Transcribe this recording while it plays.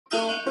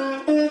ఓం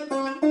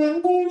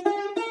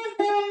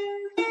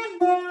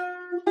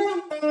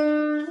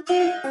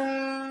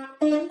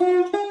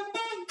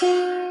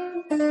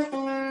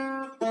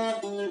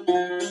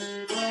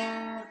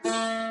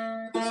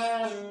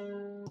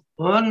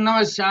నమ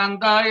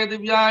శాంతాయ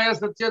దివ్యాయ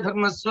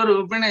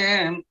సత్యధర్మస్వరూపిణే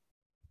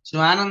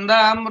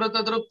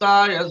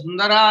స్వానందామృతతృప్తాయ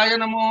సుందరాయ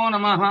నమో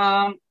నమః.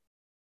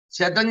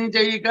 శతం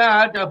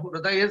చైకాచ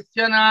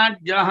హృదయస్య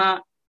నాడ్యః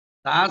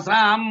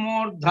తాసాం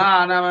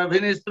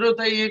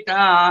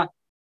మూర్ధానమభినిసృతైకా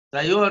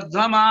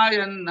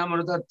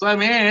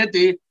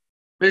తయోర్ధ్వమాయన్నమృతత్వమేతి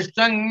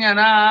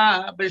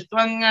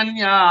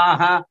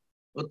విశ్వంగన్యాః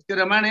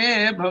ఉత్క్రమణే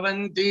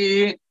భవంతి.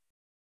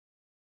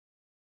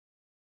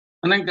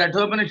 మనం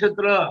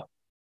కఠోపనిషత్తులో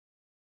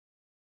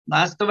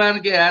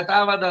వాస్తవానికి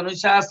ఏతావద్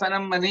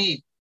అనుశాసనం అని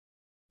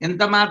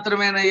ఎంత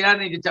మాత్రమేనయ్యా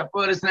నీకు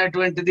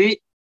చెప్పవలసినటువంటిది,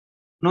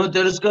 నువ్వు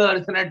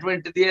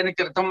తెలుసుకోవలసినటువంటిది అని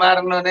క్రితం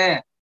వారంలోనే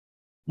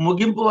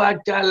ముగింపు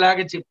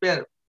వాక్యాల్లాగా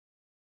చెప్పారు.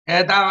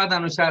 ఏతావద్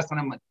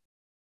అనుశాసనం అని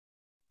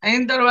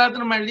అయిన తర్వాత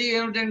మళ్ళీ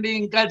ఏమిటండి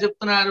ఇంకా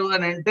చెప్తున్నారు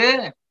అని అంటే,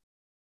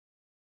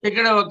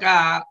 ఇక్కడ ఒక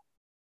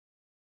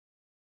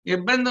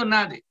ఇబ్బంది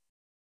ఉన్నది.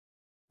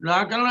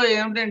 లోకంలో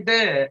ఏమిటంటే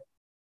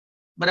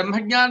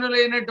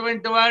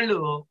బ్రహ్మజ్ఞానులైనటువంటి వాళ్ళు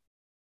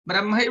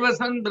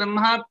బ్రహ్మైవసన్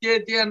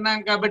బ్రహ్మాప్యేతి అన్నాం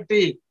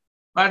కాబట్టి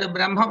వాడు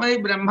బ్రహ్మమై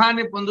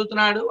బ్రహ్మాన్ని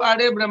పొందుతున్నాడు,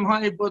 వాడే బ్రహ్మం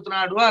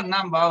అయిపోతున్నాడు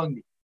అన్నాం,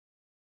 బాగుంది.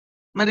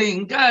 మరి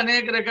ఇంకా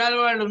అనేక రకాల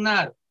వాళ్ళు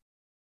ఉన్నారు.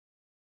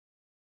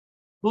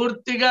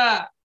 పూర్తిగా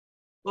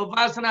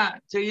ఉపాసన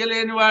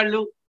చెయ్యలేని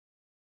వాళ్ళు,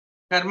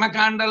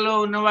 కర్మకాండల్లో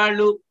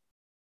ఉన్నవాళ్ళు,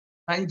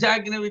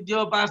 పంచాగ్ని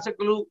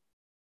విద్యోపాసకులు,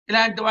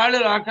 ఇలాంటి వాళ్ళు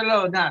లోకంలో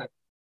ఉన్నారు.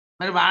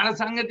 మరి వాళ్ళ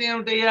సంగతి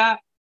ఏమిటయ్యా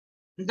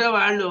అంటే,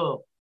 వాళ్ళు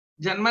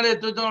జన్మలు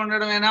ఎత్తుతూ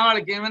ఉండడమైనా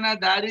వాళ్ళకి ఏమైనా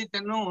దారి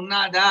తెన్ను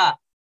ఉన్నాదా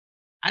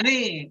అని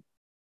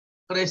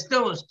ప్రశ్న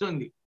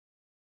వస్తుంది.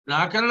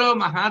 లోకంలో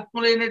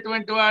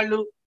మహాత్ములైనటువంటి వాళ్ళు,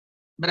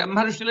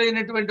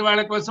 బ్రహ్మర్షులైనటువంటి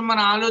వాళ్ళ కోసం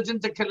మనం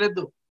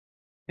ఆలోచించక్కర్లేదు.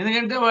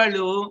 ఎందుకంటే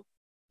వాళ్ళు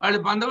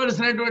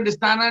పొందవలసినటువంటి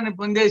స్థానాన్ని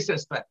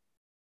పొందేసేస్తారు.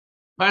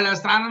 వాళ్ళ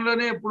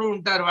స్థానంలోనే ఎప్పుడు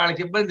ఉంటారు,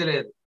 వాళ్ళకి ఇబ్బంది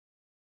లేదు.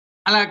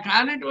 అలా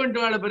కానటువంటి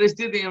వాళ్ళ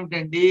పరిస్థితి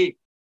ఏమిటండి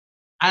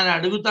అని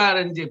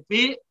అడుగుతారని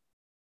చెప్పి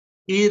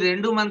ఈ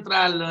రెండు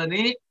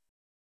మంత్రాల్లోని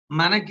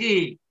మనకి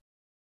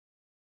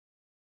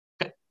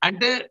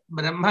అంటే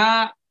బ్రహ్మ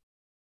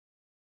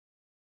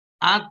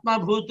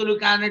ఆత్మభూతులు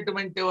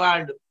కానటువంటి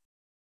వాళ్ళు,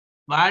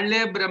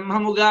 వాళ్లే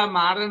బ్రహ్మముగా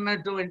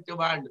మారనటువంటి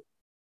వాళ్ళు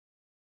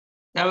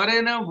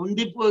ఎవరైనా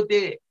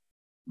ఉండిపోతే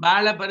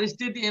వాళ్ళ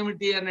పరిస్థితి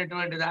ఏమిటి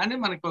అన్నటువంటి దాన్ని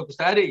మనకు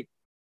ఒకసారి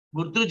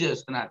గుర్తు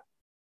చేస్తున్నారు.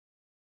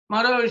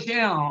 మరో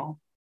విషయం,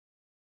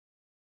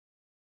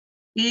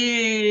 ఈ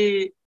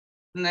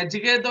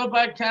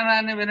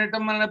నచికేతోపాఖ్యానాన్ని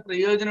వినటం వలన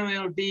ప్రయోజనం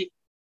ఏమిటి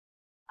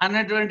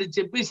అన్నటువంటి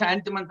చెప్పి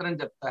శాంతి మంత్రం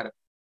చెప్తారు.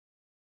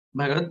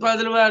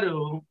 భగవత్పాదుల వారు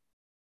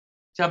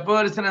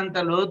చెప్పవలసినంత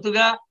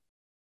లోతుగా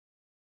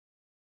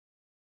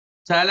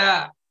చాలా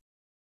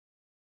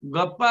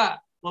గొప్ప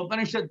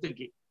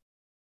ఉపనిషత్తుకి,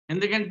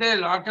 ఎందుకంటే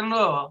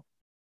లోకంలో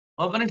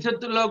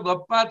ఉపనిషత్తుల్లో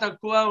గొప్ప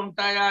తక్కువ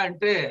ఉంటాయా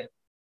అంటే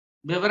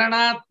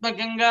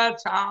వివరణాత్మకంగా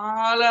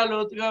చాలా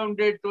లోతుగా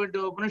ఉండేటువంటి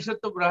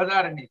ఉపనిషత్తు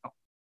బృహదారణ్యకం.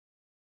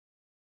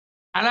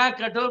 అలా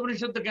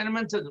కఠోపనిషత్తు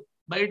కనిపించదు,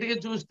 బయటికి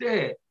చూస్తే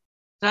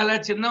చాలా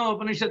చిన్న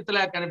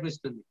ఉపనిషత్తులా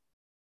కనిపిస్తుంది.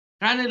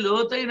 కానీ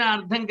లోతైన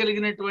అర్థం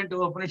కలిగినటువంటి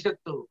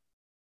ఉపనిషత్తు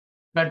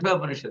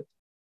కఠోపనిషత్తు.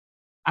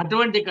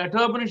 అటువంటి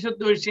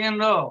కఠోపనిషత్తు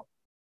విషయంలో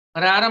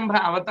ప్రారంభ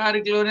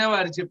అవతారికలోనే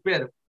వారు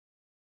చెప్పారు,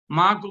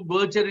 మాకు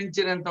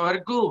గోచరించినంత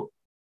వరకు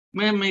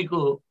మేము మీకు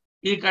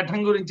ఈ కఠం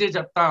గురించే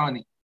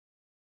చెప్తామని.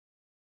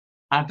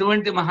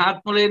 అటువంటి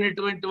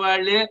మహాత్ములైనటువంటి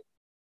వాళ్ళే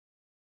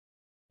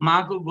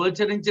మాకు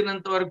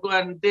గోచరించినంత వరకు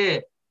అంటే,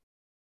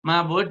 మా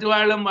బోటి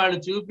వాళ్ళం వాళ్ళు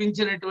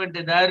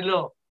చూపించినటువంటి దారిలో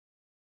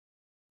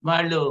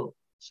వాళ్ళు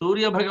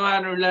సూర్య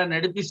భగవానుడిలా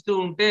నడిపిస్తూ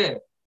ఉంటే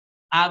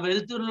ఆ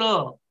వెలుతురులో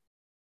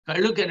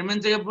కళ్ళు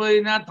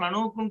కనిపించకపోయినా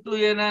తణుకుంటూ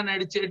అయినా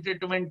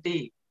నడిచేటటువంటి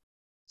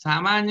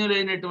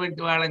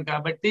సామాన్యులైనటువంటి వాళ్ళం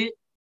కాబట్టి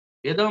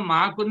ఏదో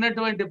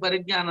మాకున్నటువంటి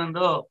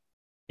పరిజ్ఞానంలో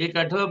ఈ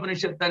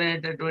కఠోపనిషత్తు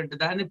అనేటటువంటి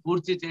దాన్ని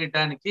పూర్తి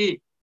చేయటానికి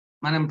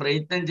మనం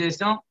ప్రయత్నం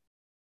చేసాం.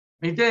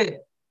 అయితే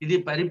ఇది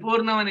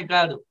పరిపూర్ణమని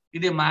కాదు,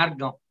 ఇది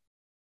మార్గం.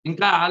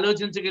 ఇంకా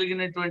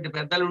ఆలోచించగలిగినటువంటి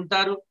పెద్దలు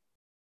ఉంటారు,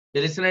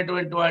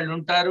 తెలిసినటువంటి వాళ్ళు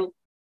ఉంటారు.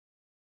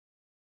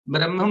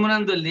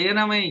 బ్రహ్మమునందు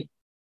లీనమై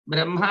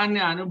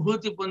బ్రహ్మాన్ని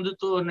అనుభూతి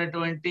పొందుతూ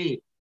ఉన్నటువంటి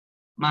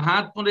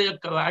మహాత్ముల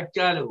యొక్క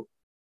వాక్యాలు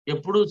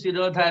ఎప్పుడూ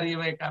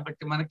శిరోధార్యమే.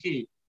 కాబట్టి మనకి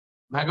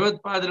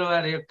భగవత్పాదుల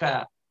వారి యొక్క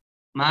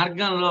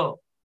మార్గంలో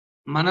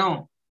మనం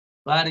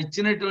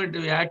వారిచ్చినటువంటి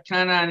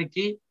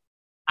వ్యాఖ్యానానికి,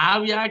 ఆ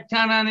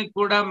వ్యాఖ్యానానికి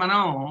కూడా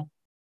మనం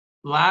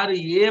వారు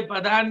ఏ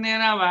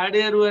పదాన్నైనా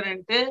వాడారు అని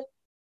అంటే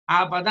ఆ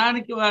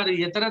పదానికి వారు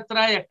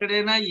ఇతరత్రా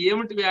ఎక్కడైనా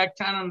ఏమిటి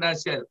వ్యాఖ్యానం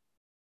రాశారు,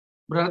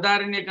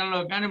 బృహదారణ్యకంలో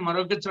కానీ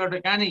మరొక చోట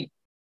కానీ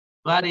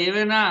వారు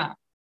ఏమైనా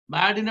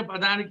వాడిన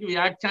పదానికి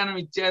వ్యాఖ్యానం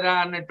ఇచ్చారా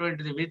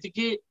అన్నటువంటిది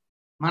వెతికి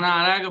మనం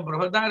అలాగ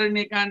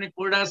బృహదారణ్యకాన్ని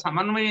కూడా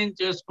సమన్వయం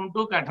చేసుకుంటూ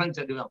కఠం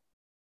చదివాం.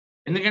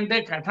 ఎందుకంటే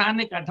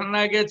కఠాన్ని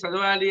కఠంలాగే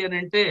చదవాలి అని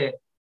అంటే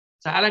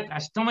చాలా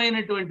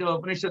కష్టమైనటువంటి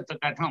ఉపనిషత్తు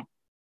కఠం.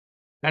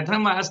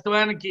 కఠం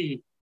వాస్తవానికి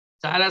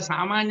చాలా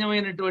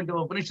సామాన్యమైనటువంటి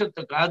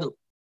ఉపనిషత్తు కాదు,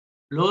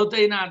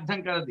 లోతైన అర్థం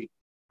కలది.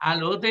 ఆ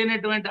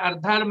లోతైనటువంటి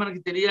అర్థాలు మనకి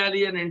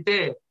తెలియాలి అని అంటే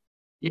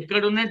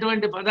ఇక్కడ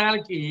ఉన్నటువంటి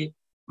పదాలకి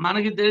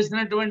మనకి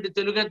తెలిసినటువంటి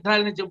తెలుగు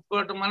అర్థాలని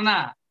చెప్పుకోవటం వలన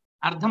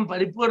అర్థం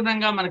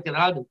పరిపూర్ణంగా మనకి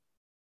రాదు.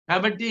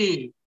 కాబట్టి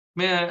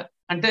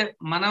అంటే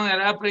మనం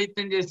ఎలా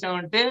ప్రయత్నం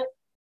చేసామంటే,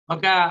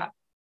 ఒక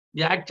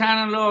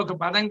వ్యాఖ్యానంలో ఒక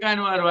పదం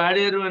కాని వారు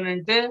వాడారు అని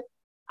అంటే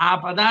ఆ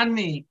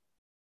పదాన్ని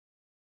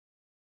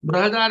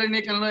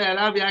బృహదారణ్యకంలో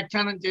ఎలా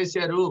వ్యాఖ్యానం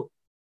చేశారు,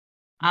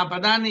 ఆ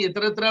పదాన్ని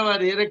ఇతరత్ర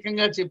వారు ఏ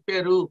రకంగా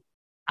చెప్పారు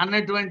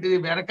అన్నటువంటిది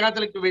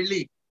వెనకాతలకు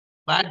వెళ్ళి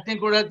వాటిని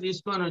కూడా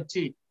తీసుకొని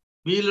వచ్చి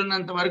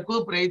వీలున్నంత వరకు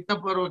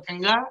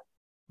ప్రయత్నపూర్వకంగా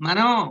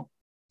మనం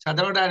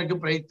చదవడానికి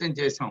ప్రయత్నం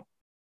చేశాం.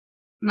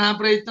 నా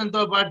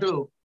ప్రయత్నంతో పాటు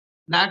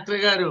డాక్టర్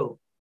గారు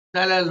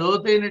చాలా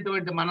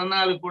లోతైనటువంటి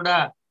మననాలు కూడా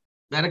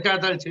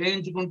వెనకాతలు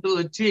చేయించుకుంటూ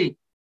వచ్చి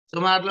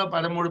సుమారులో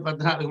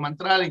 13-14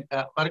 మంత్రాలు ఇంకా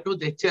వరకు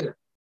తెచ్చారు.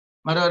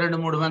 మరో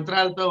 2-3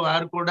 మంత్రాలతో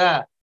వారు కూడా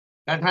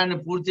కథాన్ని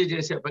పూర్తి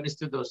చేసే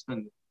పరిస్థితి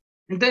వస్తుంది.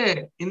 అంటే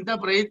ఇంత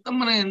ప్రయత్నం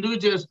మనం ఎందుకు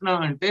చేస్తున్నాం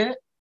అంటే,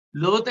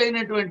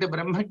 లోతైనటువంటి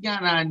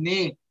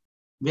బ్రహ్మజ్ఞానాన్ని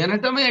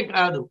వినటమే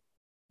కాదు,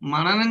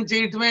 మననం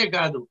చేయటమే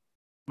కాదు,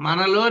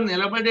 మనలో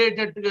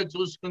నిలబడేటట్టుగా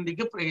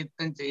చూసుకుందికి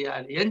ప్రయత్నం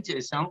చేయాలి అని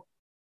చేశాం.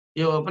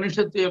 ఈ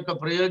ఉపనిషత్తు యొక్క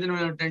ప్రయోజనం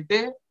ఏమిటంటే,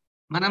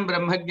 మనం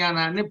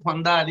బ్రహ్మజ్ఞానాన్ని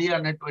పొందాలి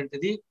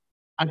అన్నటువంటిది.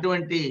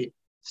 అటువంటి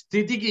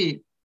స్థితికి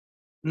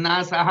నా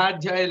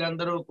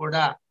సహాధ్యాయులందరూ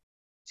కూడా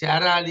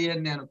చేరాలి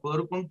అని నేను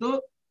కోరుకుంటూ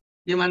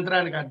ఈ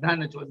మంత్రానికి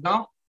అర్థాన్ని చూద్దాం.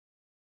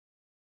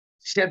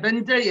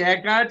 శతంచ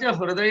ఏకాచ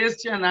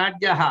హృదయస్య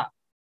నాడ్యః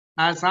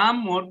తాసాం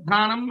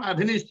మూర్ధానం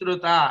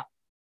అభినిశ్రుత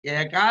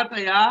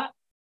ఏకాతయా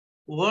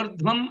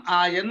ఊర్ధ్వం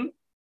ఆయన్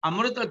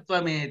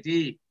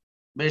అమృతత్వమేతి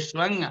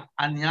విశ్వం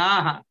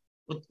అన్యాః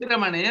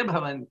ఉత్క్రమణే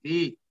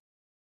భవంతి.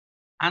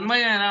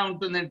 అన్వయం ఎలా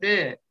ఉంటుందంటే,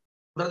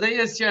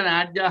 హృదయస్య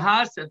నాడ్యః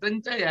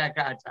శతంచ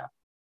ఏకాచ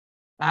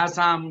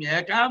తాసాం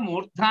ఏకా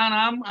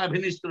మూర్ధానాం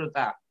అభినిశ్రుత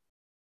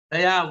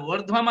తయా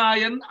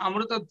ఊర్ధ్వమాయన్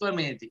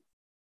అమృతత్వమేతి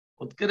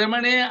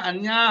ఉత్క్రమణే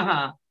అన్యాః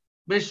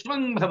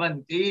విశ్వం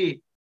భవంతి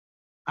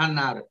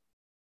అన్నారు.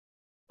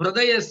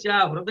 హృదయస్య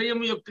హృదయం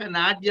యొక్క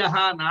నాడ్యః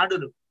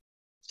నాడులు,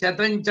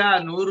 శతంచ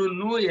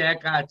 100,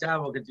 ఏకాచ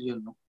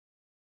 1.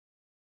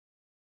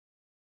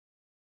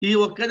 ఈ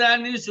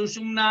ఒక్కదాన్ని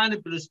సుషుమ్న అని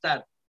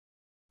పిలుస్తారు.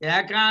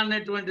 ఏక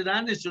అన్నటువంటి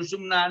దాన్ని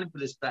సుషుమ్న అని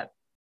పిలుస్తారు.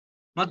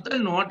 మొత్తం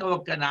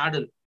 101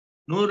 నాడులు,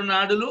 100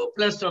 నాడులు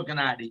ప్లస్ 1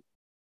 నాడి.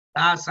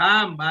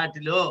 తాసాం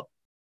వాటిలో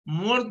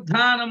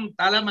మూర్ధానం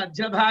తల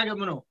మధ్య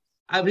భాగమును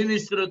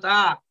అభినిశ్రుత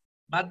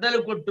బద్దలు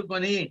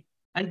కొట్టుకొని,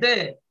 అంటే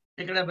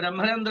ఇక్కడ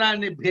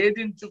బ్రహ్మరంధ్రాన్ని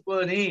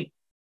భేదించుకొని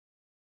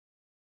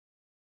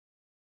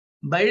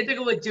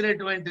బయటకు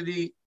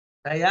వచ్చినటువంటిది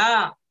తయా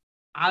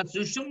ఆ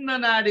సుషుమ్న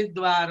నాడి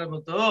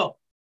ద్వారముతో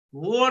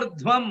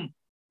ఊర్ధ్వం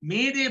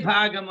మీది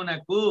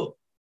భాగమునకు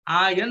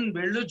ఆయన్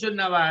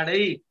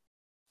వెళ్ళుచున్నవాడై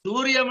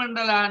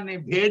సూర్యమండలాన్ని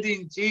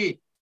భేదించి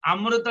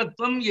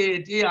అమృతత్వం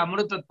ఏటి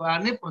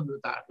అమృతత్వాన్ని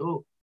పొందుతాడు.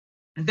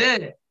 అంటే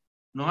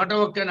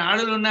 101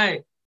 నాడులు ఉన్నాయి.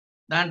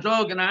 దాంట్లో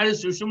ఒక నాడి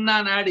సుషుమ్నా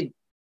నాడి.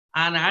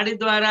 ఆ నాడి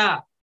ద్వారా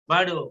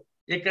వాడు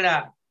ఇక్కడ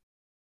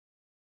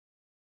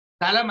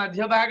తల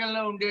మధ్య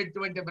భాగంలో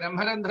ఉండేటువంటి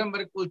బ్రహ్మరంధ్రం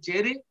వరకు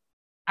చేరి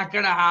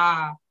అక్కడ ఆ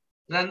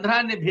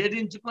రంధ్రాన్ని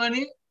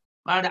భేదించుకొని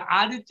వాడు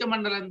ఆదిత్య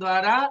మండలం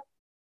ద్వారా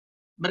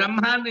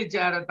బ్రహ్మాన్ని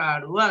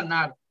చేరతాడు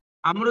అన్నారు.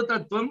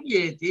 అమృతత్వం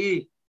ఏతి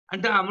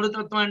అంటే,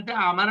 అమృతత్వం అంటే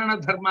అమరణ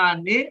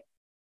ధర్మాన్ని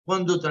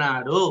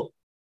పొందుతున్నాడు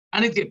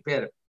అని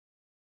చెప్పారు.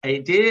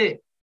 అయితే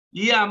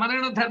ఈ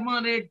అమరణ ధర్మం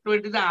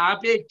అనేటువంటిది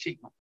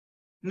ఆపేక్షికం.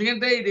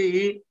 ఎందుకంటే ఇది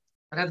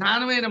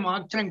ప్రధానమైన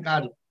మోక్షం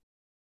కాదు.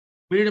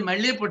 వీడు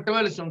మళ్ళీ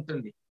పుట్టవలసి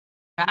ఉంటుంది.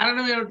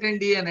 కారణం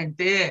ఏమిటండి అని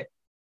అంటే,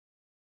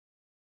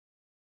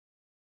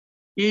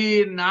 ఈ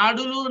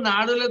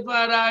నాడుల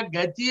ద్వారా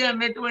గతి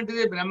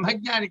అన్నటువంటిది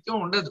బ్రహ్మజ్ఞానికి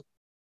ఉండదు.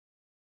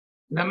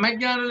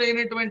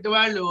 బ్రహ్మజ్ఞానులైనటువంటి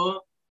వాళ్ళు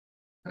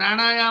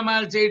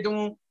ప్రాణాయామాలు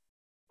చేయటము,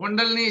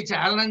 కుండల్ని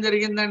చాలనం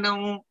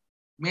జరిగిందనడము,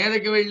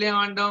 మీదకి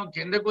వెళ్ళామండం,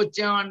 కిందకు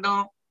వచ్చామండం,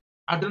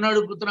 అటు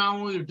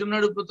నడుపుతున్నాము ఇటు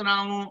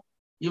నడుపుతున్నాము,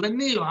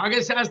 ఇవన్నీ యోగ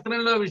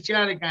శాస్త్రంలో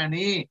విషయాలు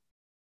కానీ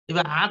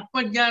ఇవి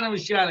ఆత్మజ్ఞాన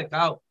విషయాలు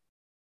కావు.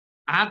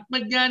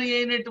 ఆత్మజ్ఞాని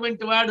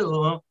అయినటువంటి వాడు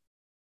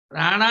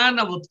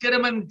ప్రాణాన్న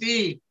ఉత్కరమంతి,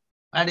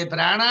 వాడి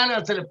ప్రాణాలు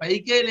అసలు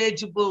పైకే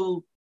లేచిపోవు,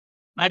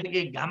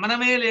 వాటికి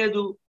గమనమే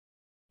లేదు.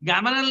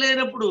 గమనం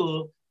లేనప్పుడు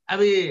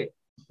అవి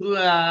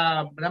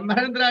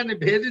బ్రహ్మరంధ్రాన్ని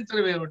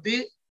భేదించడం ఏమిటి,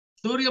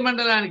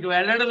 సూర్యమండలానికి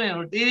వెళ్ళడం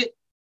ఏమిటి,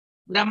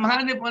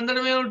 బ్రహ్మాన్ని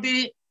పొందడం ఏమిటి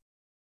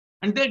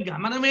అంటే,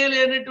 గమనమే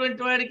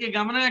లేనటువంటి వాడికి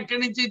గమనం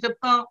ఎక్కడి నుంచి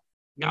చెప్తాం?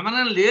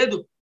 గమనం లేదు.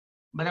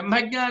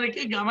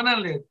 బ్రహ్మజ్ఞానికి గమనం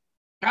లేదు.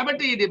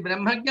 కాబట్టి ఇది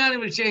బ్రహ్మజ్ఞాని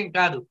విషయం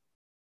కాదు,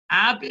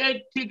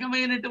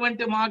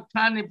 ఆపేక్షికమైనటువంటి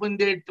మోక్షాన్ని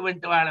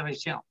పొందేటువంటి వాళ్ళ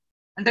విషయం.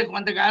 అంటే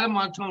కొంతకాలం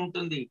మోక్షం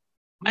ఉంటుంది,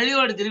 మళ్ళీ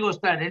వాడు తిరిగి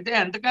వస్తాడు. అంటే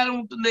ఎంతకాలం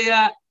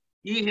ఉంటుందయ్యా?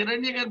 ఈ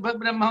హిరణ్య గర్భ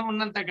బ్రహ్మం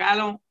ఉన్నంత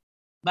కాలం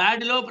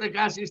వాడిలో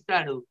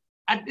ప్రకాశిస్తాడు,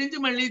 అట్నుంచి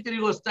మళ్ళీ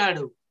తిరిగి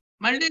వస్తాడు,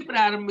 మళ్ళీ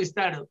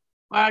ప్రారంభిస్తాడు.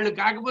 వాళ్ళు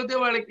కాకపోతే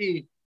వాళ్ళకి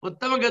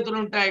ఉత్తమ గతులు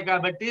ఉంటాయి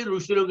కాబట్టి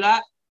ఋషులుగా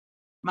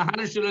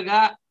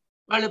మహర్షులుగా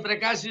వాళ్ళు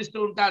ప్రకాశిస్తూ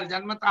ఉంటారు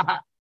జన్మతః.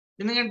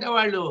 ఎందుకంటే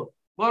వాళ్ళు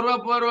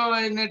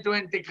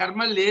పూర్వమైనటువంటి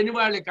కర్మలు లేని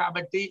వాళ్ళు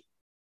కాబట్టి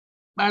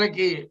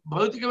వాళ్ళకి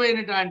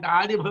భౌతికమైనటువంటి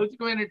ఆది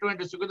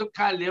భౌతికమైనటువంటి సుఖ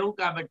దుఃఖాలు లేవు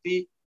కాబట్టి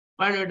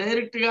వాళ్ళు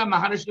డైరెక్ట్ గా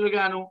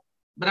మహర్షులుగాను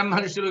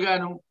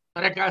బ్రహ్మర్షులుగాను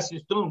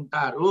ప్రకాశిస్తూ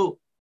ఉంటారు.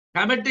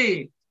 కాబట్టి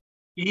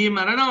ఈ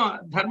మరణ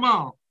ధర్మం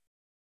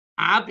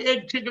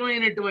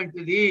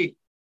ఆపేక్షికమైనటువంటిది.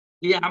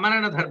 ఈ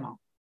అమరణ ధర్మం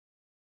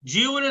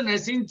జీవులు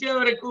నశించే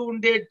వరకు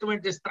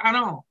ఉండేటువంటి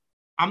స్థానం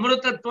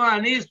అమృతత్వం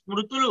అని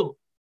స్మృతులు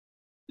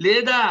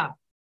లేదా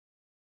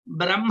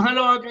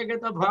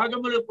బ్రహ్మలోకగత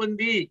భోగములు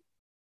పొంది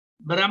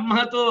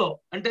బ్రహ్మతో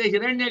అంటే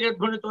హిరణ్య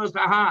గర్భునితో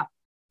సహా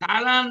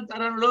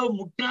కాలాంతరంలో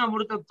ముఖ్య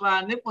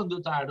అమృతత్వాన్ని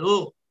పొందుతాడు.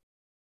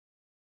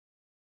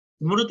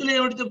 స్మృతులు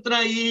ఏమిటి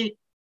చెప్తున్నాయి?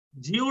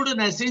 జీవుడు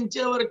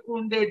నశించే వరకు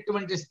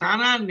ఉండేటువంటి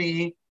స్థానాన్ని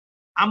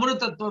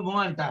అమృతత్వము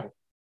అంటారు.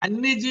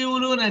 అన్ని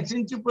జీవులు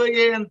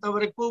నశించిపోయేంత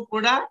వరకు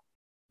కూడా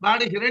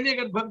వాడు హిరణ్య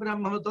గర్భ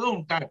బ్రహ్మముతో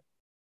ఉంటాడు.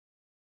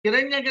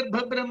 హిరణ్య గర్భ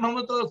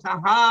బ్రహ్మముతో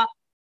సహా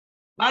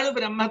వాడు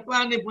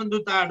బ్రహ్మత్వాన్ని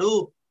పొందుతాడు,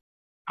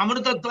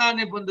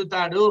 అమృతత్వాన్ని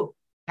పొందుతాడు.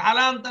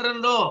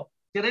 కాలాంతరంలో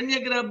హిరణ్య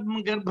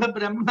గర్భ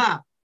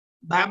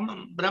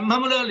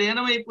బ్రహ్మములో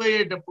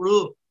లీనమైపోయేటప్పుడు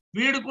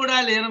వీడు కూడా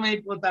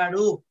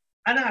లీనమైపోతాడు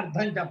అని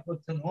అర్థం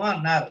చెప్పొచ్చును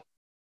అన్నారు.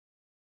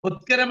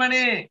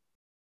 ఉత్కరమనే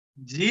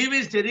జీవి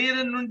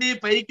శరీరం నుండి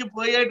పైకి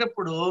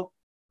పోయేటప్పుడు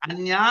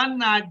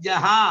అన్యాన్నాద్య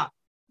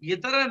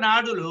ఇతర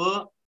నాడులు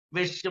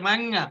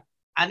విశ్వంగ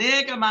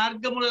అనేక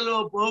మార్గములలో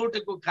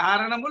పోవుటకు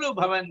కారణములు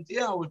భవంతి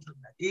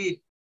అవుతున్నది.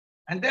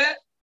 అంటే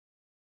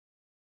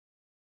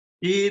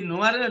ఈ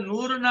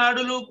 100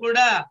 నాడులు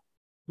కూడా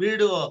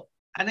వీడు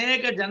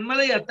అనేక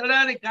జన్మలు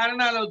ఎత్తడానికి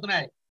కారణాలు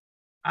అవుతున్నాయి.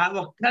 ఆ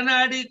ఒక్క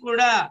నాడి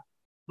కూడా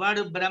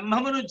వాడు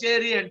బ్రహ్మమును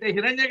చేరి అంటే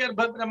హిరణ్య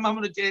గర్భ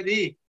బ్రహ్మమును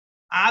చేరి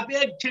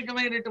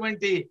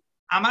ఆపేక్షికమైనటువంటి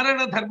అమరణ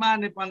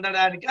ధర్మాన్ని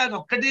పొందడానికి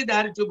అదొక్కటి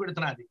దారి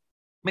చూపెడుతున్నది.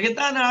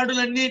 మిగతా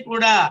నాడులన్నీ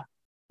కూడా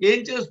ఏం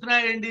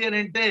చేస్తున్నాయండి అని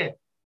అంటే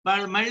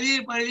వాళ్ళు మళ్ళీ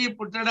మళ్ళీ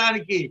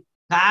పుట్టడానికి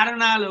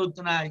కారణాలు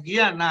అవుతున్నాయి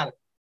అన్నారు.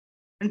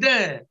 అంటే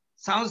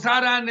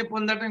సంసారాన్ని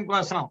పొందటం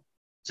కోసం,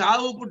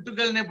 చావు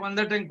పుట్టుకల్ని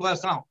పొందటం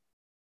కోసం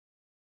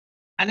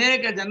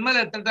అనేక జన్మలు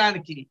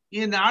ఎత్తడానికి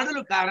ఈ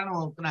నాడులు కారణం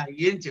అవుతున్నాయి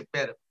ఏం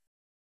చెప్పారు.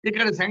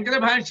 ఇక్కడ శంకర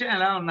భాష్యం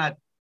ఎలా ఉన్నది?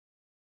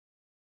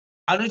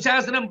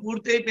 అనుశాసనం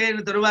పూర్తయిపోయిన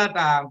తరువాత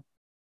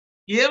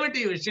ఏమిటి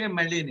విషయం?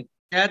 మళ్ళీని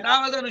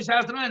ఏతావత్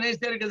అనుశాసనం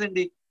అనేసారు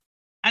కదండి.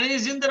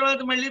 అనేసిన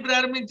తర్వాత మళ్ళీ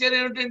ప్రారంభించారు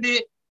ఏమిటండి?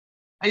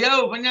 అయ్యా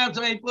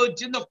ఉపన్యాసం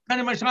అయిపోవచ్చింది, ఒక్క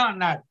నిమిషం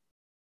అన్నాడు.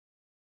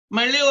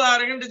 మళ్ళీ ఓ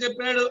అరగంట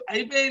చెప్పాడు,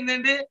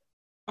 అయిపోయిందండి,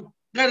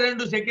 ఒక్క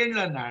 2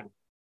 సెకండ్లు అన్నాడు.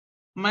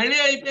 మళ్ళీ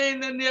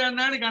అయిపోయిందండి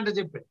అన్నాడు, గంట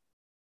చెప్పాడు.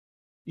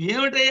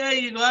 ఏమిటయ్యా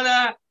ఈ గోల?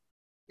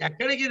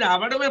 ఎక్కడికి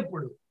రావడం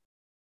ఎప్పుడు?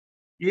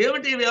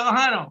 ఏమిటి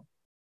వ్యవహారం?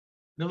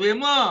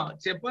 నువ్వేమో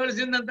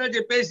చెప్పవలసిందంతా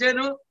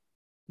చెప్పేశాను.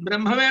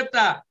 బ్రహ్మవేత్త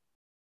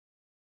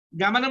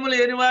గమనము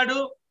లేనివాడు,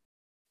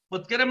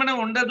 ఉత్క్రమణ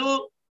ఉండదు,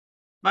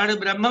 వాడు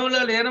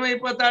బ్రహ్మములో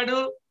లీనమైపోతాడు,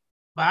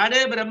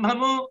 వాడే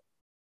బ్రహ్మము,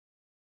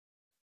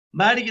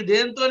 వాడికి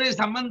దేంతోనే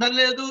సంబంధం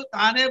లేదు,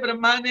 తానే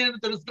బ్రహ్మాన్ని అని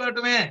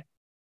తెలుసుకోవటమే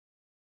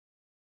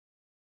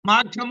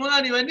మోక్షము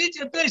అని ఇవన్నీ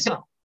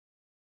చెప్పేశాం.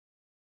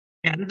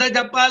 ఎంత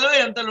చెప్పాలో,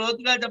 ఎంత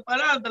లోతుగా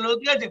చెప్పాలో అంత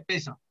లోతుగా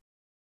చెప్పేశాం.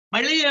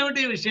 మళ్ళీ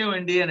ఏమిటి విషయం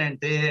అండి అని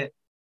అంటే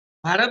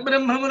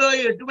పరబ్రహ్మములో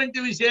ఎటువంటి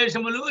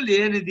విశేషములు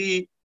లేనిది,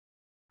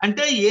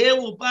 అంటే ఏ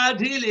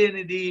ఉపాధి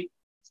లేనిది,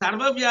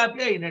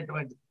 సర్వవ్యాపి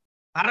అయినటువంటి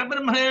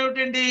పరబ్రహ్మ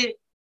ఏమిటండి?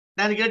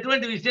 దానికి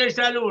ఎటువంటి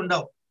విశేషాలు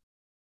ఉండవు,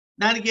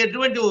 దానికి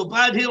ఎటువంటి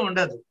ఉపాధి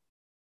ఉండదు,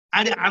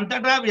 అది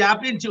అంతటా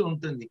వ్యాపించి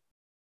ఉంటుంది.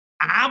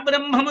 ఆ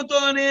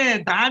బ్రహ్మముతోనే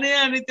తానే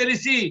అని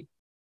తెలిసి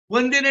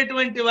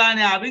పొందినటువంటి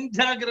వాని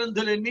అవిద్యా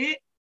గ్రంథులన్నీ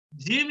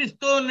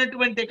జీవిస్తూ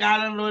ఉన్నటువంటి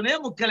కాలంలోనే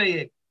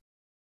ముక్కలయ్యాయి.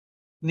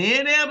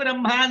 నేనే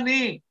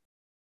బ్రహ్మాన్ని,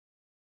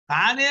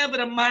 తానే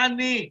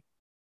బ్రహ్మాన్ని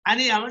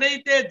అని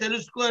ఎవడైతే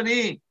తెలుసుకొని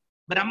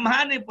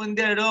బ్రహ్మాన్ని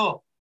పొందాడో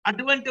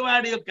అటువంటి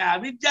వాడి యొక్క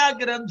అవిద్యా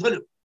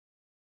గ్రంథులు,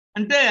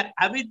 అంటే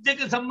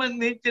అవిద్యకు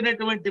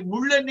సంబంధించినటువంటి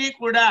ముళ్ళన్నీ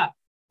కూడా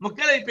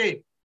ముక్కలైపోయాయి.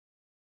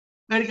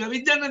 వాడికి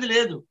అవిద్య అన్నది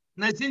లేదు,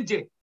 నశించే.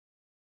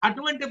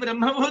 అటువంటి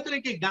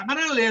బ్రహ్మభూతునికి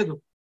గమనం లేదు,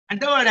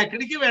 అంటే వాడు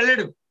ఎక్కడికి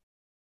వెళ్ళడు.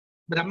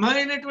 బ్రహ్మ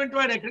అయినటువంటి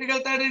వాడు ఎక్కడికి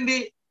వెళ్తాడండి?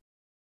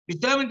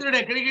 విశ్వామిత్రుడు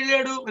ఎక్కడికి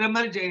వెళ్ళాడు?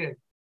 బ్రహ్మని చేయడు.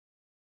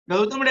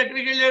 గౌతముడు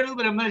ఎక్కడికి వెళ్ళాడు?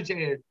 బ్రహ్మని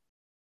చేయడు.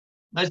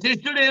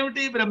 వశిష్ఠుడు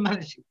ఏమిటి?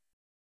 బ్రహ్మర్షి.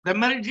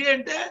 బ్రహ్మర్షి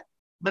అంటే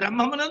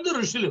బ్రహ్మమునందు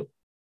ఋషులు,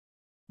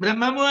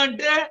 బ్రహ్మము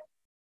అంటే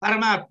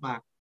పరమాత్మ.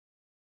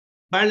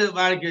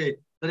 వాళ్ళకి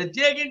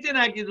ప్రత్యేకించి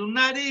నాకు ఇది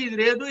ఉన్నది, ఇది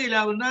లేదు,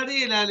 ఇలా ఉన్నది,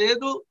 ఇలా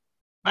లేదు,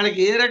 వాళ్ళకి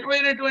ఏ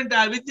రకమైనటువంటి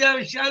అవిద్యా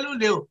విషయాలు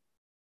లేవు.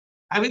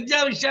 అవిద్యా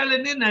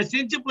విషయాలన్నీ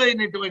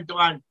నశించిపోయినటువంటి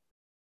వాళ్ళు.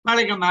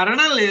 వాళ్ళకి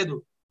మరణం లేదు,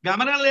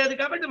 గమనం లేదు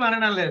కాబట్టి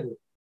మరణం లేదు.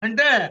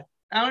 అంటే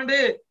ఏమండి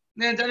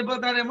నేను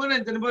చనిపోతానేమో,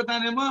 నేను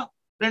చనిపోతానేమో,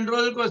 2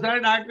 రోజులకు ఒకసారి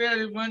డాక్టర్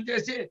గారికి ఫోన్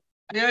చేసి,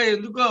 అయ్యా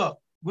ఎందుకో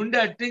గుండె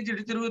అట్నుంచి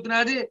ఇటు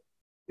తిరుగుతున్నది,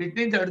 ఇటు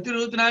నుంచి అటు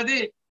తిరుగుతున్నది,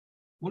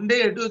 గుండె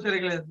ఎటు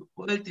తిరగలేదు,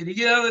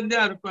 తిరిగినా ఉంది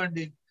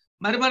అనుకోండి,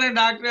 మరి మనం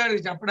డాక్టర్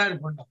గారికి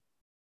చెప్పడానికి ఉంటాం,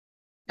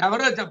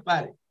 ఎవరో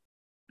చెప్పాలి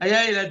అయ్యా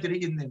ఇలా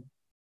తిరిగిందని.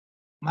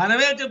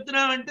 మనమే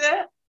చెప్తున్నామంటే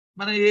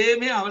మనం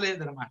ఏమీ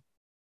అవలేదు అనమాట,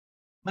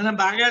 మనం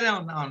బాగానే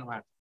ఉన్నాం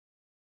అన్నమాట.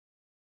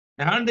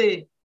 ఏమండి,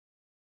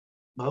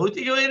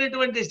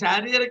 భౌతికమైనటువంటి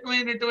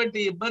శారీరకమైనటువంటి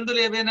ఇబ్బందులు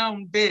ఏవైనా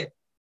ఉంటే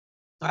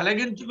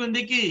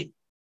తొలగించుకుందికి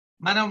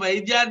మనం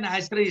వైద్యాన్ని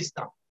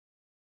ఆశ్రయిస్తాం.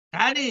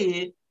 కానీ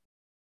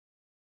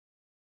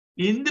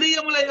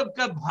ఇంద్రియముల యొక్క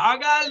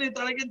భాగాల్ని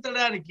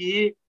తొలగించడానికి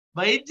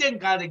వైద్యం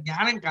కాదు,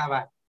 జ్ఞానం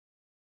కావాలి.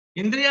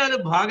 ఇంద్రియాలు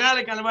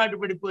భోగాలకు అలవాటు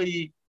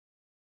పడిపోయి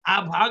ఆ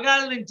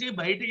భోగాల నుంచి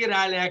బయటికి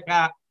రాలేక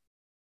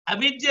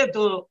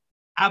అవిద్యతో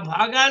ఆ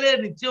భోగాలే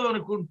నిత్యం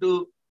అనుకుంటూ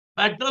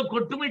వాటితో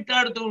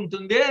కొట్టుమిట్టాడుతూ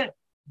ఉంటుంది.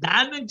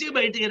 దాని నుంచి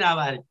బయటికి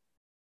రావాలి.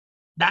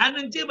 దాని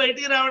నుంచి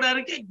బయటికి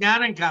రావడానికి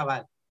జ్ఞానం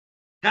కావాలి.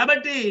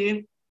 కాబట్టి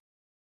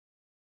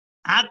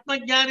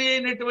ఆత్మజ్ఞాని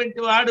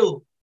అయినటువంటి వాడు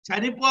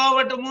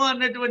చనిపోవటము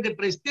అన్నటువంటి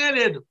ప్రశ్నే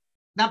లేదు.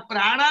 నా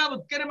ప్రాణ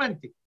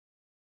ఉత్కరమంతి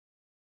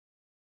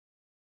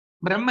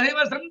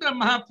బ్రహ్మైవసం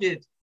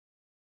బ్రహ్మాప్యేతి,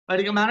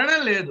 వాడికి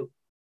మరణం లేదు.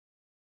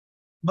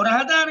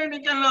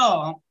 బృహదారణ్యకంలో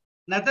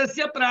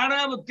నతస్య ప్రాణ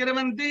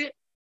ఉత్కరమంతి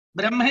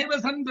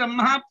బ్రహ్మైవసం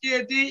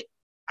బ్రహ్మాప్యేతి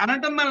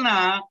అనటం వలన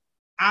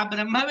ఆ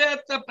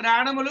బ్రహ్మవేత్త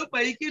ప్రాణములు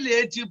పైకి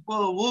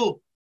లేచిపోవు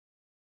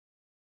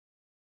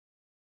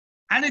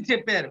అని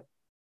చెప్పారు.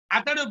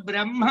 అతడు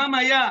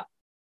బ్రహ్మమయ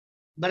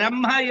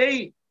బ్రహ్మయై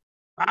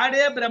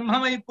వాడే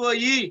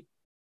బ్రహ్మమైపోయి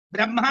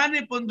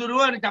బ్రహ్మాన్ని పొందురు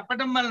అని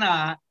చెప్పటం వలన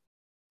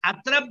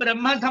అత్ర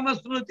బ్రహ్మ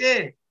సమస్మృతే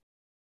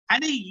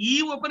అని ఈ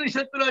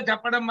ఉపనిషత్తులో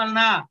చెప్పడం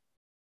వలన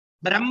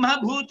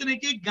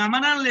బ్రహ్మభూతునికి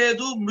గమనం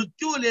లేదు,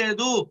 మృత్యువు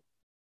లేదు,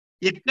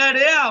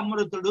 ఇక్కడే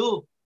అమృతుడు.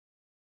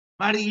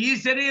 వాడు ఈ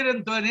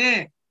శరీరంతోనే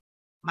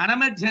మన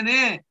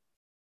మధ్యనే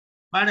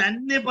వాడు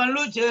అన్ని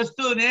పనులు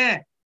చేస్తూనే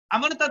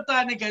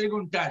అమృతత్వాన్ని కలిగి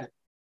ఉంటాడు.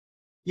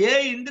 ఏ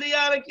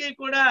ఇంద్రియాలకి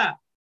కూడా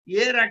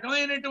ఏ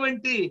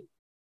రకమైనటువంటి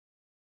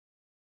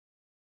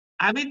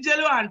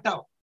అవిద్యలు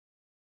అంటావు.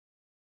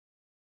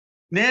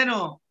 నేను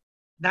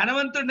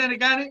ధనవంతుడని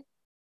కానీ,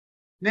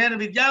 నేను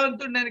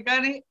విద్యావంతుడని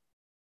కానీ,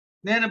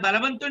 నేను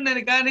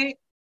బలవంతుడని కానీ,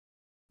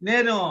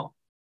 నేను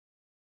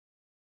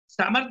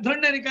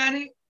సమర్థుడని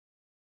కానీ,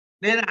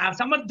 నేను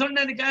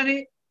అసమర్థుడని కానీ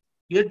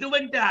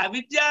ఎటువంటి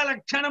అవిద్యా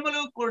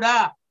లక్షణములు కూడా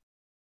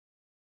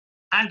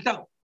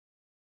అంటావు.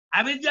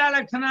 అవిద్యా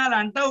లక్షణాలు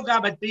అంటావు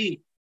కాబట్టి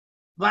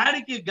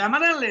వాడికి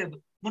గమనం లేదు,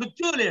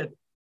 మృత్యువు లేదు.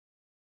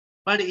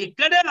 వాడు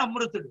ఇక్కడే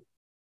అమృతుడు,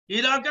 ఈ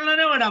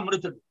లోకంలోనే వాడు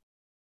అమృతుడు.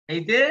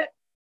 అయితే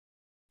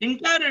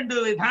ఇంకా రెండు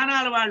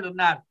విధానాల వాళ్ళు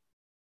ఉన్నారు.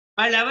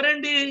 వాళ్ళు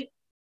ఎవరండి?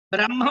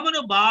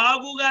 బ్రహ్మమును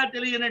బాగుగా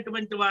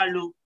తెలియనటువంటి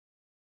వాళ్ళు,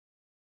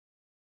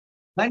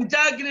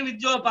 పంచాగ్ని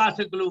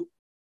విద్యోపాసకులు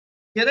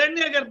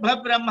హిరణ్య గర్భ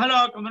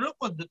బ్రహ్మలోకమును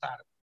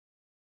పొందుతారు.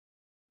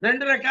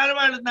 రెండు రకాల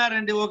వాళ్ళు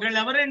ఉన్నారండి. ఒకళ్ళు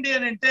ఎవరండి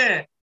అని అంటే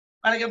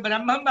వాళ్ళకి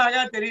బ్రహ్మం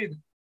బాగా తెలియదు.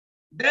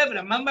 అంటే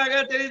బ్రహ్మం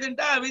బాగా తెలియదు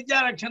అంటే అవిద్యా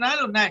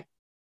లక్షణాలు ఉన్నాయి,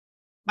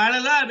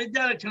 వాళ్ళలో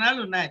అవిద్యా లక్షణాలు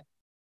ఉన్నాయి.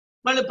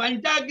 వాళ్ళు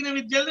పంచాగ్ని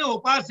విద్యల్ని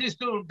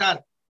ఉపాసిస్తూ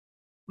ఉంటారు.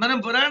 మనం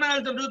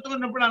పురాణాలు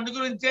చదువుతున్నప్పుడు అందు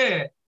గురించే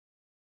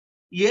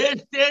ఏ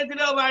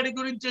స్టేజ్లో వాడి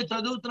గురించి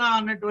చదువుతున్నాం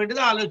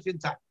అన్నటువంటిది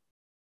ఆలోచించాలి.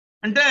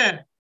 అంటే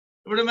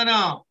ఇప్పుడు మనం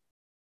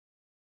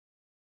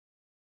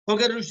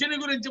ఒక ఋషిని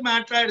గురించి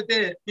మాట్లాడితే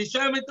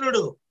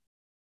విశ్వామిత్రుడు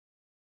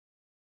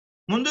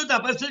ముందు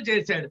తపస్సు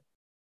చేశాడు.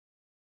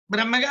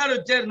 బ్రహ్మగారు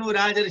వచ్చారు, నువ్వు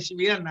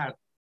రాజర్షివి అన్నాడు.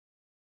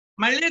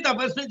 మళ్ళీ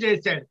తపస్సు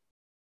చేశాడు,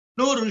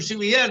 నువ్వు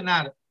ఋషివి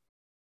అన్నారు.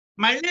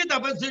 మళ్ళీ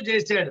తపస్సు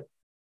చేశాడు,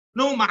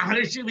 నువ్వు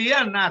మహర్షివి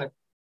అన్నారు.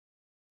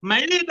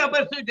 మళ్ళీ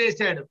తపస్సు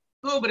చేశాడు,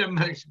 నువ్వు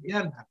బ్రహ్మర్షివి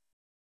అన్నారు.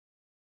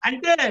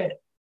 అంటే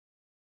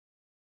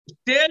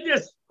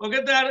స్టేజెస్,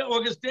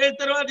 ఒక స్టేజ్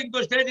తర్వాత ఇంకో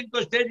స్టేజ్, ఇంకో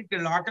స్టేజ్.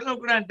 ఇక్కడ లోకల్లో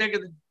కూడా అంతే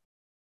కదండి.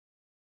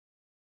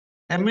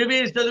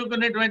 ఎంబీబీఎస్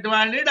చదువుకునేటువంటి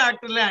వాళ్ళని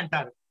డాక్టర్లే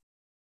అంటారు,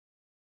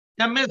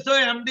 ఎంఎస్ఓ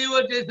ఎండిఓ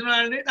చేసిన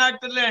వాళ్ళని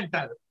డాక్టర్లే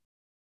అంటారు,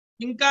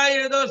 ఇంకా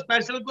ఏదో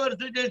స్పెషల్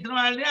కోర్సు చేసిన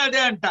వాళ్ళని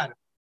అదే అంటారు,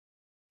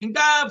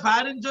 ఇంకా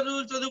ఫారిన్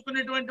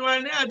చదువుకునేటువంటి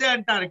వాళ్ళని అదే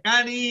అంటారు.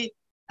 కానీ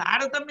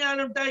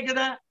తారతమ్యాలు ఉంటాయి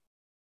కదా.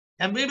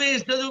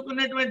 ఎంబీబీఎస్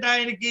చదువుకున్నటువంటి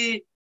ఆయనకి,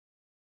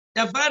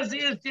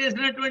 ఎఫ్ఆర్సిఎస్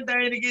చేసినటువంటి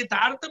ఆయనకి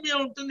తారతమ్యం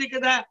ఉంటుంది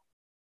కదా.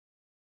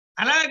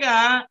 అలాగా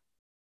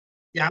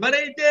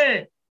ఎవరైతే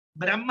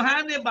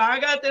బ్రహ్మాన్ని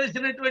బాగా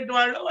తెలిసినటువంటి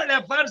వాళ్ళు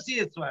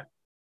ఎఫ్ఆర్సిఎస్ వాళ్ళు,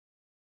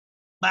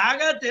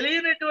 బాగా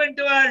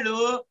తెలియనటువంటి వాళ్ళు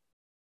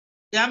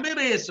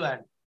ఎంబీబీఎస్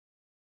వాళ్ళు.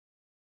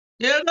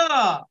 ఏదో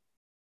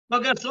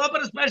ఒక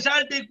సూపర్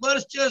స్పెషాలిటీ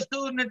కోర్స్ చేస్తూ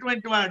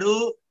ఉన్నటువంటి వాడు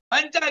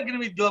పంచాగ్ని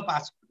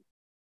విద్యోపాసకుడు.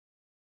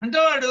 అంటే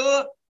వాడు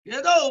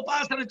ఏదో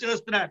ఉపాసన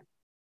చేస్తున్నాడు,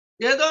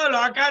 ఏదో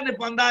లోకాన్ని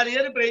పొందాలి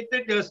అని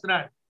ప్రయత్నం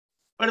చేస్తున్నాడు.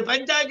 వాడు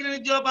పంచాగ్ని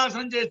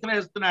విద్యోపాసన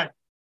చేస్తున్నాడు.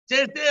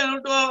 చేస్తే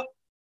ఏమిటో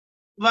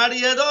వాడు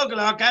ఏదో ఒక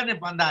లోకాన్ని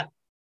పొందాలి.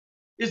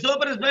 ఈ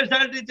సూపర్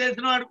స్పెషాలిటీ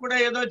చేసిన వాడు కూడా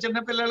ఏదో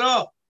చిన్నపిల్లలో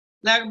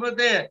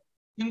లేకపోతే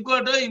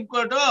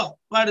ఇంకోటో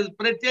వాడు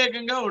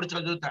ప్రత్యేకంగా వాడు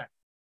చదువుతాడు.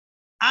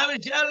 ఆ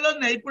విషయాల్లో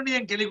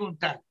నైపుణ్యం కలిగి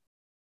ఉంటాడు.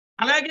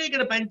 అలాగే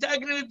ఇక్కడ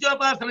పంచాగ్ని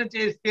విద్యోపాసన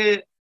చేస్తే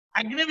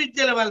అగ్ని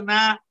విద్యల వలన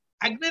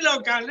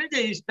అగ్నిలోకాలని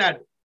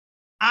జయిస్తాడు.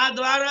 ఆ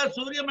ద్వారా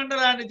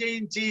సూర్యమండలాన్ని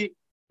జయించి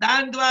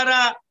దాని ద్వారా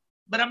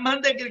బ్రహ్మం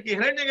దగ్గరికి,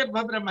 హిరణ్య గర్భ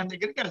బ్రహ్మం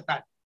దగ్గరికి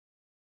వెళ్తాడు.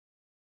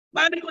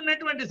 వారికి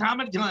ఉన్నటువంటి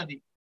సామర్థ్యం అది.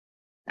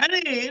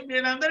 కానీ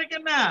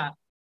వీళ్ళందరికన్నా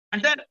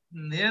అంటే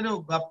నేను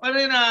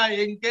గొప్పనైనా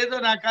ఇంకేదో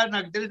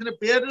నాకు తెలిసిన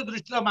పేర్లు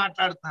దృష్టిలో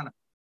మాట్లాడుతున్నాను.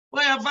 ఓ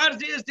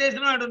FRCS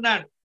చేసిన వాడు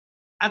ఉన్నాడు.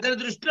 అతని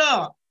దృష్టిలో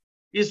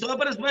ఈ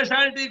సూపర్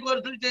స్పెషాలిటీ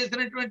కోర్సులు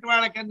చేసినటువంటి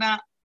వాళ్ళకన్నా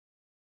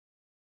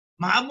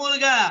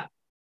మామూలుగా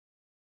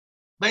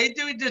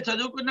వైద్య విద్య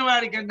చదువుకున్న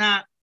వాడికన్నా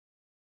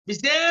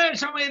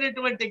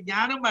విశేషమైనటువంటి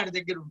జ్ఞానం వాడి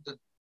దగ్గర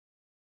ఉంటుంది.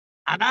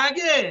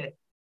 అలాగే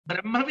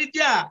బ్రహ్మ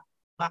విద్య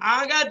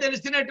బాగా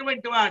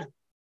తెలిసినటువంటి వాడు,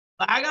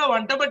 బాగా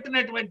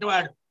వంటబట్టినటువంటి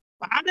వాడు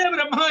వాడే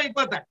బ్రహ్మం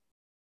అయిపోతాడు.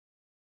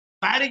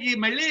 వాడికి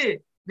మళ్ళీ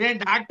నేను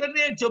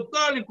డాక్టర్ని అని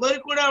చెప్పుకోవాలని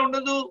కోరిక కూడా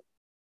ఉండదు.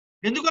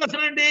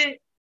 ఎందుకోసమండి?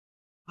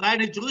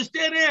 వాడిని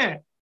చూస్తేనే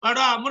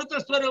వాడు అమృత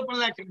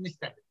స్వరూపంలా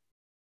కనిపిస్తాడు.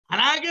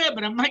 అలాగే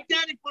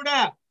బ్రహ్మజ్ఞానికి కూడా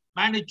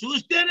వాడిని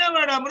చూస్తేనే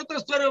వాడు అమృత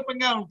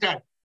స్వరూపంగా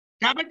ఉంటాడు.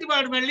 కాబట్టి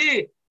వాడు మళ్ళీ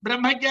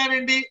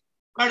బ్రహ్మజ్ఞానండి,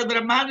 వాడు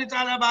బ్రహ్మాన్ని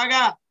చాలా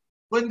బాగా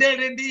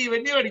పొందేడండి,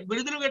 ఇవన్నీ వాడికి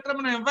బిరుదులు గట్రా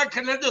మనం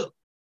ఇవ్వక్కర్లేదు.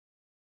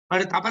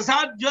 వాడు తపసా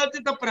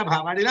జ్యోతిత ప్రభ,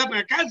 వాడు ఇలా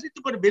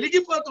ప్రకాశించుకొని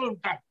వెలిగిపోతూ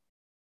ఉంటాడు.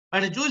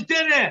 వాడిని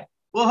చూస్తేనే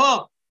ఓహో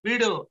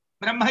వీడు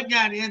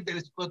బ్రహ్మజ్ఞాని అని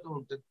తెలిసిపోతూ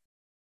ఉంటుంది.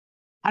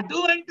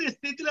 అటువంటి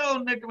స్థితిలో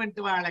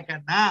ఉన్నటువంటి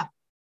వాళ్ళకన్నా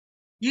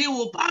ఈ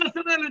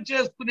ఉపాసనలు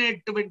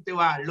చేసుకునేటువంటి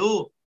వాళ్ళు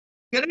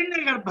హిరణ్య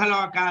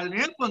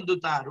గర్భలోకాలనే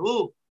పొందుతారు.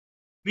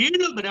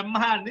 వీళ్ళు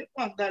బ్రహ్మాన్ని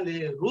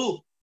పొందలేరు.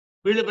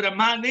 వీళ్ళు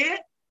బ్రహ్మాన్ని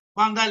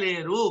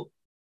పొందలేరు.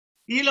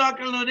 ఈ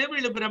లోకంలోనే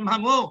వీళ్ళు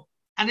బ్రహ్మము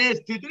అనే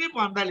స్థితిని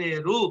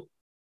పొందలేరు.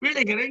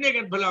 వీళ్ళు హిరణ్య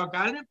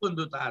గర్భలోకాలని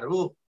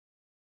పొందుతారు.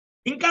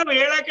 ఇంకా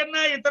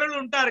వీళ్ళకన్నా ఇతరులు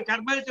ఉంటారు,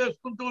 కర్మలు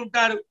చేసుకుంటూ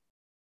ఉంటారు.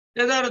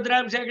 ఏదో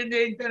రుద్రాభిషేకం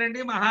చేయించానండి,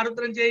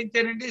 మహారుద్రం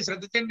చేయించానండి,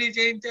 శతచండీ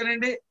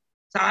చేయించానండి,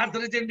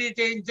 సహస్ర చండీ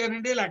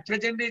చేయించానండి, లక్ష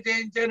చండీ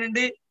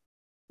చేయించానండి.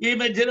 ఈ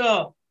మధ్యలో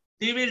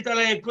టీవీలు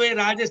చాలా ఎక్కువ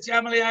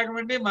రాజశ్యామల యాగం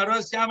అండి, మరో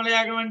శ్యామల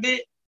యాగం అండి,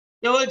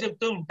 ఏవో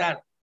చెప్తూ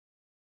ఉంటారు.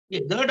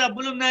 ఏదో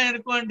డబ్బులు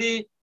ఉన్నాయనుకోండి,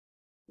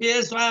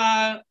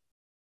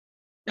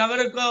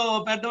 ఎవరికో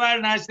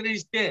పెద్దవాళ్ళని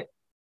ఆశ్రయిస్తే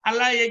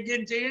అలా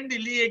యజ్ఞం చేయండి,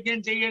 ఇల్లు యజ్ఞం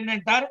చేయండి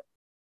అంటారు.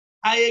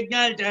 ఆ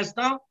యజ్ఞాలు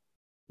చేస్తాం.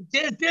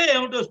 చేస్తే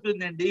ఏమిటి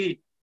వస్తుందండి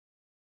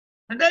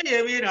అంటే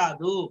ఏమీ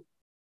రాదు.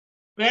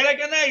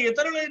 వీళ్ళకన్నా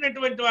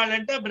ఇతరులైనటువంటి వాళ్ళు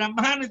అంటే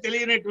బ్రహ్మాన్ని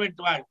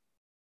తెలియనటువంటి వాళ్ళు,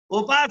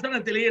 ఉపాసన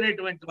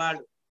తెలియనటువంటి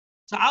వాళ్ళు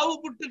చావు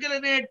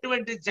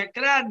పుట్టుకలనేటువంటి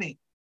చక్రాన్ని,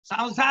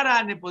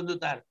 సంసారాన్ని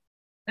పొందుతారు.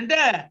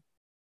 అంటే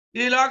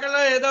ఈ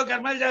లోకంలో ఏదో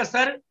కర్మలు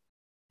చేస్తారు.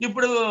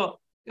 ఇప్పుడు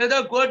ఏదో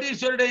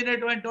కోటీశ్వరుడు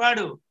అయినటువంటి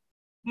వాడు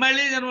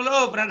మళ్ళీ జన్మలో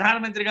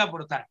ప్రధానమంత్రిగా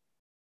పుడతాడు.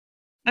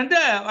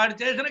 అంటే వాడు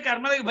చేసిన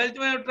కర్మలకు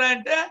ఫలితం ఏమిట్రా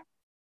అంటే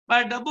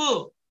వాడి డబ్బు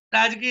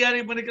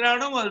రాజకీయానికి పనికి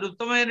రావడం, వాడు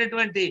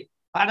ఉత్తమమైనటువంటి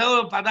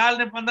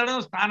పదాలని పొందడం,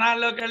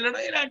 స్థానాల్లోకి వెళ్ళడం,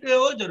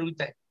 ఇలాంటివేవో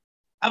జరుగుతాయి.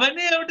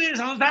 అవన్నీ ఏమిటి?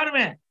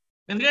 సంసారమే.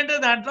 ఎందుకంటే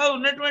దాంట్లో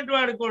ఉన్నటువంటి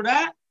వాడు కూడా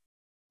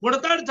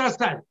పుడతాడు,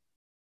 చేస్తాడు.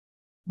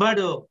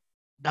 వాడు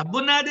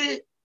డబ్బున్నది,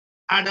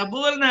 ఆ డబ్బు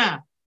వలన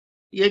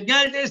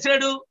యజ్ఞాలు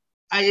చేశాడు,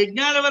 ఆ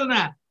యజ్ఞాల వలన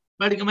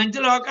వాడికి మంచి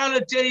లోకాలు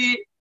వచ్చాయి,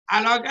 ఆ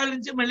లోకాల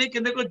నుంచి మళ్ళీ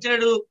కిందకు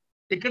వచ్చాడు.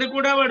 ఇక్కడ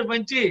కూడా వాడు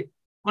మంచి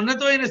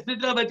ఉన్నతమైన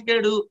స్థితిలో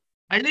బతికాడు,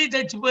 మళ్ళీ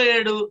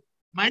చచ్చిపోయాడు,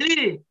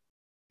 మళ్ళీ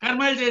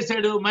కర్మలు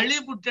చేశాడు, మళ్ళీ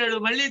పుట్టాడు,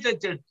 మళ్ళీ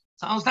చచ్చాడు.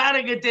 సంసార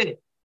గతే.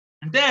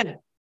 అంటే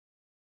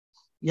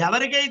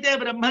ఎవరికైతే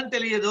బ్రహ్మం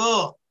తెలియదో,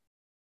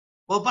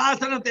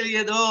 ఉపాసన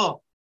తెలియదో,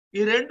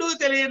 ఈ రెండూ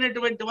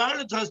తెలియనటువంటి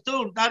వాళ్ళు చస్తూ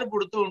ఉంటారు,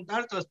 పుడుతూ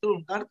ఉంటారు, చస్తూ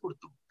ఉంటారు,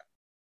 పుడుతూ ఉంటారు.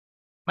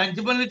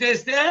 మంచి పనులు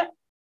చేస్తే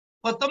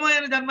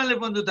ఉత్తమమైన జన్మల్ని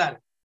పొందుతారు,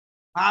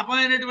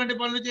 పాపమైనటువంటి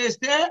పనులు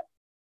చేస్తే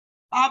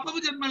పాపపు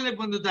జన్మల్ని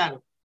పొందుతారు.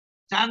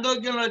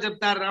 చాందోగ్యంలో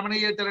చెప్తారు,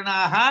 రమణీయ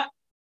చరణాహ,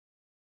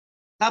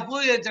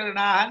 తపూయ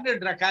చరణాహ అని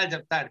 2 రకాలు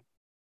చెప్తారు.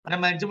 మనం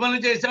మంచి పనులు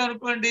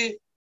చేసామనుకోండి,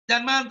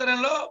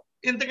 జన్మాంతరంలో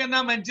ఇంతకన్నా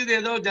మంచిది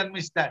ఏదో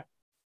జన్మిస్తాడు.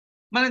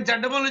 మనం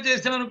చెడ్డ పనులు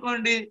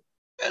చేసామనుకోండి,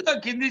 ఏదో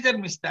కింది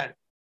జన్మిస్తాడు.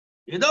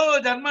 ఏదో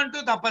జన్మ అంటూ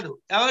తప్పదు.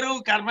 ఎవరు?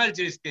 కర్మలు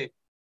చేస్తే.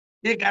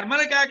 ఈ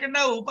కర్మలు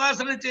కాకుండా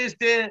ఉపాసన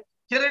చేస్తే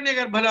హిరణ్య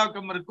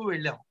గర్భలోకం వరకు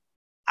వెళ్ళాం.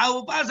 ఆ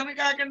ఉపాసన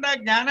కాకుండా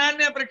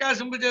జ్ఞానాన్నే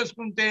ప్రకాశింపు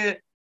చేసుకుంటే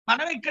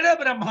మనం ఇక్కడే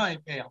బ్రహ్మం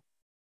అయిపోయాం.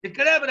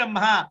 ఇక్కడే బ్రహ్మ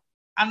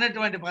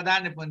అన్నటువంటి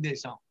పదాన్ని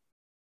పొందేశాం.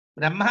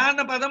 బ్రహ్మ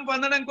అన్న పదం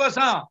పొందడం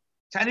కోసం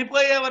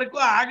చనిపోయే వరకు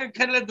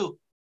ఆగక్కర్లేదు,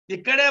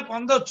 ఇక్కడే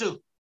పొందొచ్చు.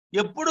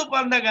 ఎప్పుడు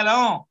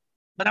పొందగలం?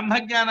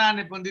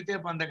 బ్రహ్మజ్ఞానాన్ని పొందితే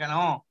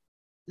పొందగలం.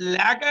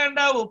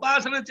 లేకుండా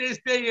ఉపాసన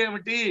చేస్తే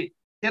ఏమిటి?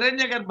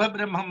 హిరణ్య గర్భ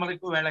బ్రహ్మం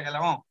వరకు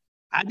వెళ్ళగలం.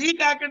 అది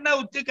కాకుండా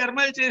ఉత్తి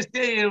కర్మలు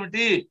చేస్తే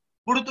ఏమిటి?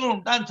 పుడుతూ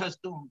ఉంటాం,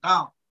 చస్తూ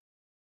ఉంటాం.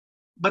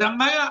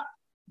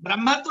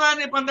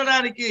 బ్రహ్మత్వాన్ని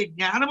పొందడానికి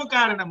జ్ఞానము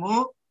కారణము,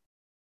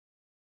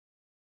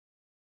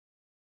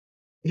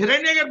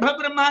 హిరణ్య గర్భ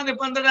బ్రహ్మాన్ని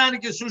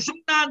పొందడానికి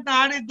సుషుమ్నాంత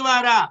ఆడి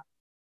ద్వారా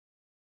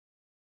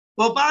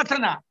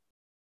ఉపాసన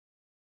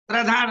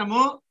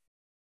ప్రధానము,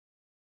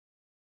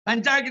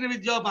 పంచాగ్ని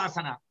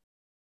విద్యోపాసన.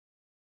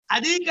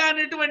 అది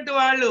కానిటువంటి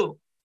వాళ్ళు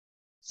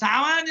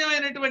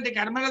సామాన్యమైనటువంటి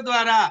కర్మల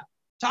ద్వారా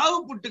చావు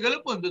పుట్టుకలు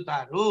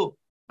పొందుతారు.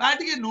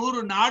 వాటికి 100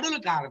 నాడులు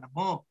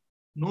కారణము.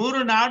 100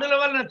 నాడుల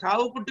వలన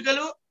చావు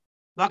పుట్టుకలు,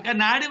 ఒక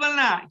నాడి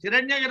వలన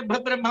హిరణ్య గర్భ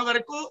బ్రహ్మ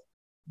వరకు,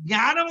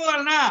 జ్ఞానము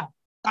వలన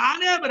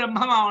తానే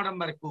బ్రహ్మం అవడం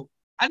వరకు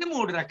అని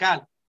 3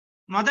 రకాలు.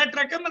 మొదటి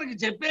రకం మనకి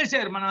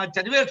చెప్పేశారు, మనం అది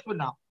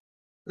చదివేసుకున్నాం.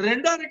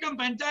 రెండో రకం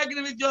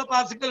పంచాగ్ని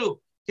విద్యోపాసకులు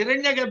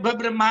హిరణ్య గర్భ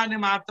బ్రహ్మాన్ని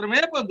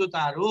మాత్రమే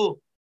పొందుతారు.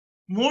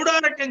 మూడో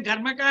రకం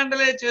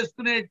కర్మకాండలే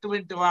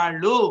చేసుకునేటువంటి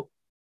వాళ్ళు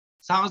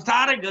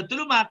సంసార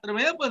గతులు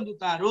మాత్రమే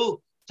పొందుతారు,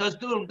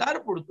 చస్తూ ఉంటారు,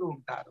 పుడుతూ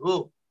ఉంటారు.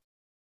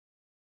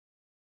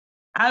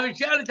 ఆ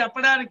విషయాలు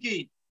చెప్పడానికి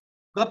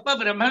గొప్ప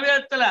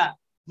బ్రహ్మవేత్తల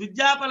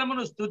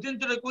విద్యాఫలమును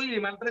స్తుతించుటకు ఈ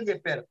మంత్రం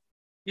చెప్పారు.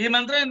 ఈ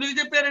మంత్రం ఎందుకు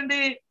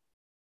చెప్పారండి?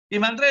 ఈ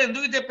మంత్రం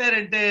ఎందుకు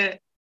చెప్పారంటే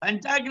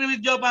పంచాగ్ని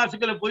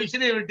విద్యోపాసకుల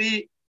పొజిషన్ ఏమిటి,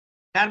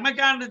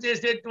 కర్మకాండ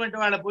చేసేటువంటి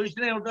వాళ్ళ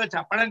పొజిషన్ ఏమిటో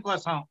చెప్పడం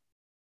కోసం.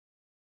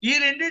 ఈ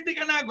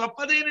రెండింటికన్నా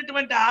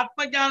గొప్పదైనటువంటి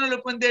ఆత్మజ్ఞానులు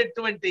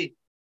పొందేటువంటి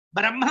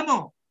బ్రహ్మము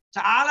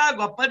చాలా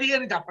గొప్పది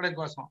అని చెప్పడం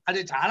కోసం.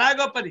 అది చాలా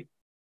గొప్పది.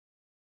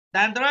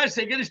 దాని తర్వాత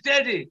సెకండ్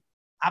స్టేజ్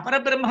అపర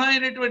బ్రహ్మ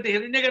అయినటువంటి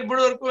హిరణ్య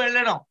గర్భుడు వరకు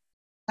వెళ్ళడం.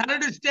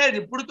 థర్డ్ స్టేజ్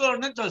పుడుతూ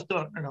ఉండడం, చూస్తూ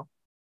ఉండడం.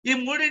 ఈ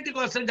మూడింటి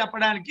కోసం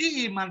చెప్పడానికి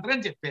ఈ మంత్రం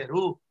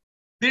చెప్పారు.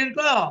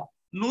 దీంట్లో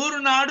 100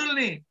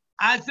 నాడుల్ని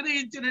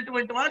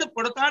ఆశ్రయించినటువంటి వాడు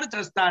పుడతాడు,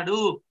 చేస్తాడు.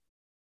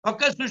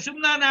 ఒక్క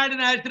సుషుమ్నా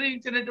నాడిని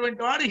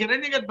ఆశ్రయించినటువంటి వాడు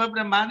హిరణ్య గర్భ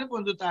బ్రహ్మాన్ని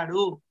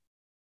పొందుతాడు.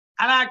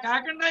 అలా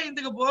కాకుండా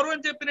ఇందుకు పూర్వం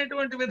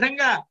చెప్పినటువంటి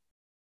విధంగా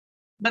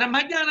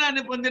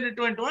బ్రహ్మజ్ఞానాన్ని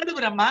పొందినటువంటి వాడు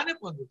బ్రహ్మాన్ని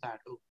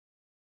పొందుతాడు.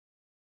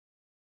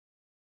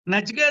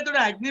 నచికేతుడు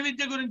అగ్ని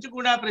విద్య గురించి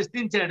కూడా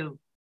ప్రశ్నించాడు.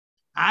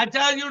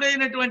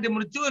 ఆచార్యుడైనటువంటి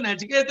మృత్యువు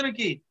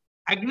నచికేతునికి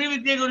అగ్ని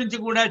విద్య గురించి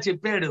కూడా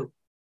చెప్పాడు.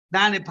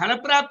 దాని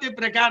ఫలప్రాప్తి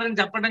ప్రకారం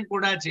చెప్పడం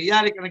కూడా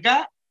చేయాలి కనుక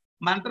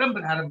మంత్రం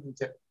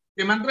ప్రారంభించారు.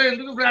 ఈ మంత్రం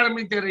ఎందుకు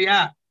ప్రారంభించారయ్యా?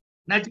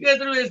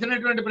 నచికేతుడు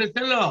వేసినటువంటి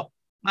ప్రశ్నల్లో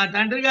మా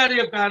తండ్రి గారి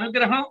యొక్క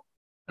అనుగ్రహం,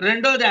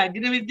 రెండోది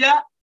అగ్ని విద్య,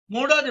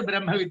 మూడోది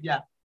బ్రహ్మ విద్య.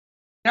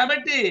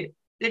 కాబట్టి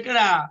ఇక్కడ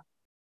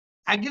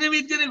అగ్ని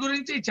విద్యని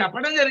గురించి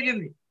చెప్పడం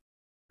జరిగింది,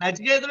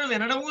 నచికేతుడు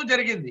వినడము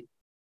జరిగింది.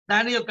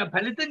 దాని యొక్క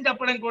ఫలితం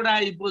చెప్పడం కూడా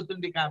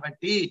అయిపోతుంది.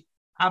 కాబట్టి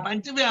ఆ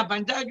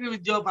పంచాగ్ని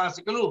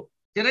విద్యోపాసకులు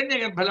హిరణ్య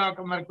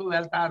గర్భలోకం వరకు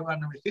వెళ్తారు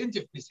అన్న విషయం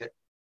చెప్పేశారు.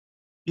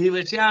 ఈ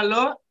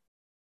విషయాల్లో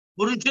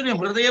పురుషుని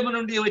హృదయం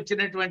నుండి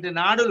వచ్చినటువంటి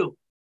నాడులు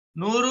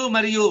 100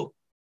 మరియు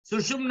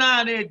సుషుమ్న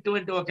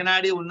అనేటువంటి ఒక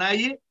నాడి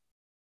ఉన్నాయి.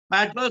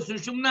 వాటిలో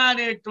సుషుమ్న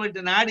అనేటువంటి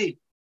నాడి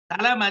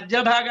తల మధ్య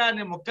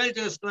భాగాన్ని ముక్కలు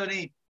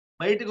చేసుకొని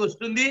బయటకు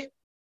వస్తుంది.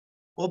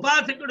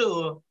 ఉపాసకుడు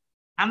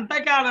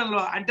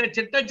అంతకాలంలో అంటే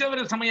చిట్ట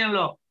చివరి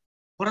సమయంలో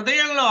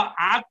హృదయంలో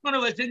ఆత్మను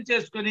వశం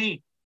చేసుకొని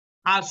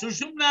ఆ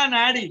సుషుమ్న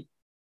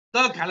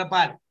నాడితో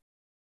కలపాలి.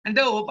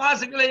 అంటే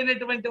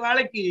ఉపాసకులైనటువంటి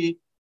వాళ్ళకి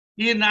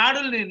ఈ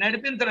నాడుల్ని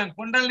నడిపించడం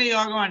కుండలిని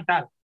యోగం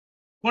అంటారు.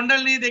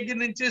 కుండలిని దగ్గర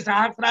నుంచి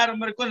సహస్రారం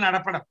వరకు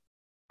నడపడం.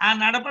 ఆ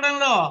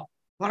నడపడంలో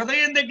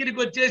హృదయం దగ్గరికి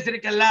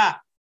వచ్చేసరికల్లా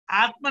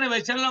ఆత్మని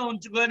వశంలో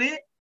ఉంచుకొని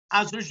ఆ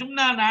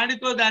సుషుమ్న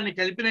నాడితో దాన్ని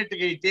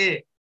కలిపినట్టుగైతే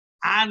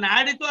ఆ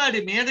నాడితో అది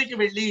మీదకి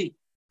వెళ్ళి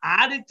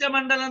ఆదిత్య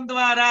మండలం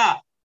ద్వారా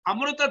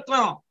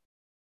అమృతత్వం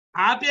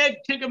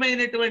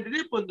ఆపేక్షికమైనటువంటిది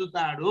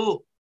పొందుతాడు.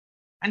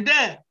 అంటే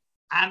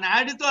ఆ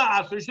నాడితో, ఆ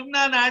సుషుమ్న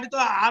నాడితో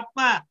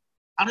ఆత్మ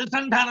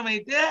అనుసంధానం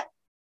అయితే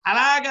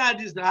అలాగా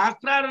అది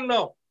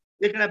సహస్రారంలో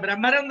ఇక్కడ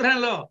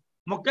బ్రహ్మరంధ్రంలో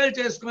ముక్కలు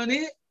చేసుకొని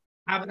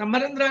ఆ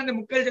బ్రహ్మరంధ్రాన్ని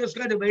ముక్కలు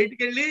చేసుకొని అది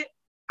బయటికి వెళ్ళి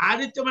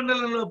ఆదిత్య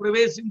మండలంలో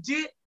ప్రవేశించి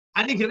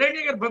అది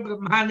హిరణ్య గర్భ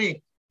బ్రహ్మాన్ని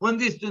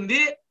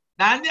పొందిస్తుంది.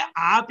 దాన్ని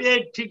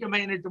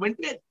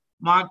ఆపేక్షికమైనటువంటి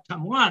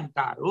మోక్షము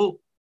అంటారు,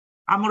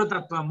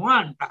 అమృతత్వము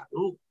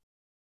అంటారు.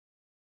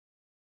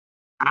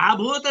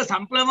 ఆభూత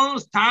సంప్లవం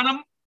స్థానం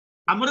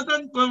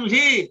అమృతత్వం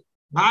హి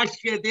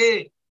భాష్యతే.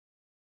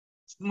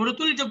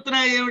 స్మృతులు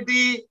చెప్తున్నాయి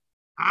ఏమిటి?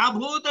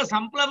 ఆభూత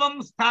సంప్లవం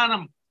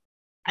స్థానం,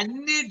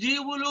 అన్ని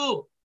జీవులు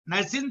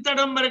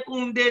నశించడం వరకు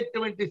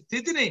ఉండేటువంటి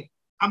స్థితిని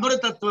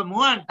అమృతత్వము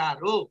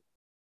అంటారు.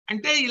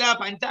 అంటే ఇలా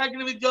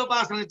పంచాగ్ని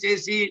విద్యోపాసన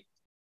చేసి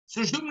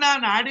సుషుమ్న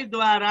నాడి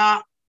ద్వారా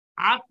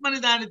ఆత్మని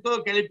దానితో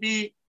కలిపి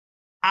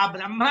ఆ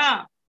బ్రహ్మ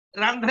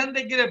రంధ్రం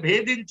దగ్గర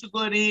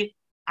భేదించుకొని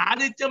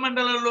ఆదిత్య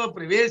మండలంలో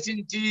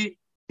ప్రవేశించి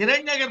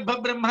హిరణ్య గర్భ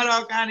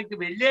బ్రహ్మలోకానికి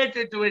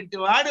వెళ్ళేటటువంటి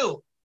వాడు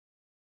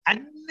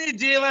అన్ని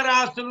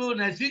జీవరాశులు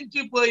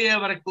నశించిపోయే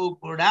వరకు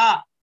కూడా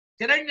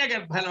హిరణ్య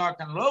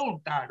గర్భలోకంలో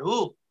ఉంటాడు,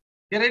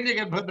 హిరణ్య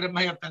గర్భ బ్రహ్మ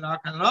యొక్క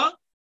లోకంలో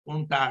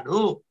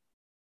ఉంటాడు.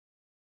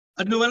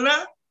 అందువల్ల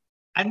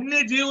అన్ని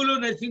జీవులు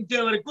నశించే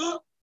వరకు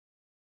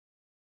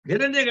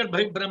హిరణ్య గర్భ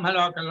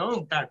బ్రహ్మలోకంలో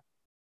ఉంటాడు.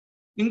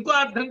 ఇంకో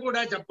అర్థం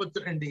కూడా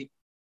చెప్పొచ్చునండి.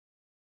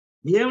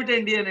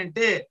 ఏమిటండి అని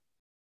అంటే,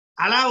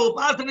 అలా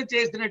ఉపాసన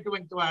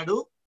చేసినటువంటి వాడు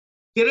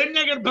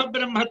హిరణ్య గర్భ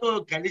బ్రహ్మతో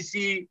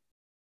కలిసి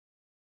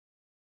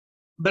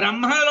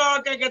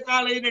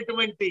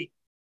బ్రహ్మలోకగతాలైనటువంటి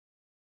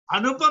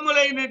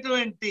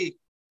అనుపములైనటువంటి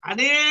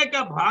అనేక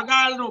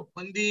భాగాలను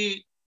పొంది,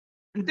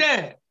 అంటే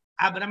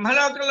ఆ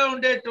బ్రహ్మలోకంలో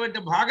ఉండేటువంటి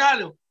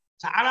భాగాలు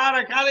చాలా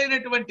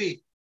రకాలైనటువంటి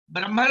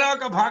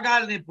బ్రహ్మలోక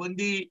భాగాలని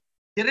పొంది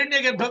హిరణ్య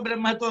గర్భ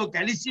బ్రహ్మతో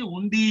కలిసి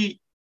ఉండి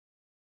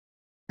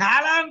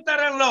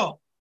కాలాంతరంలో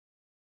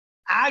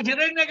ఆ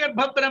హిరణ్య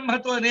గర్భ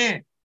బ్రహ్మతోనే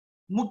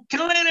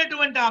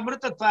ముఖ్యమైనటువంటి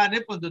అమృతత్వాన్ని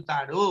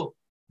పొందుతాడు,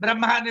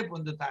 బ్రహ్మాన్ని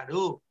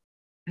పొందుతాడు.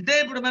 అంటే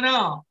ఇప్పుడు మనం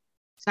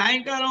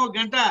సాయంకాలం 1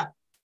 గంట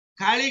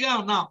ఖాళీగా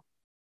ఉన్నాం.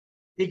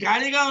 ఈ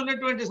ఖాళీగా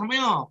ఉన్నటువంటి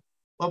సమయం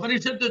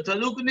ఉపనిషత్తు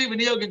చదువుకుని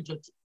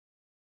వినియోగించవచ్చు,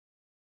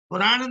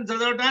 పురాణం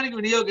చదవటానికి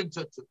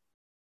వినియోగించవచ్చు,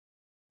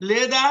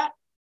 లేదా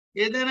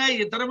ఏదైనా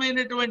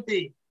ఇతరమైనటువంటి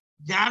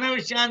జ్ఞాన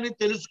విషయాన్ని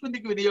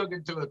తెలుసుకుందుకు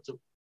వినియోగించవచ్చు.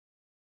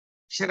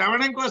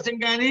 శ్రవణం కోసం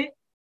కానీ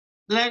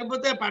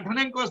లేకపోతే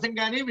పఠనం కోసం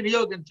కానీ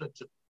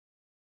వినియోగించవచ్చు.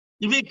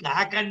 ఇవి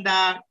కాకుండా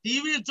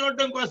టీవీ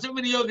చూడటం కోసం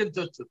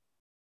వినియోగించవచ్చు,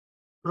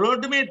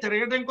 రోడ్డు మీద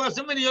తిరగడం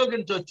కోసం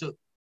వినియోగించవచ్చు,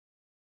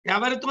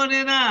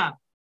 ఎవరితోనైనా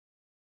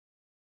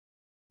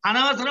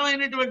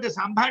అనవసరమైనటువంటి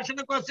సంభాషణ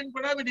కోసం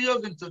కూడా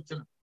వినియోగించవచ్చు.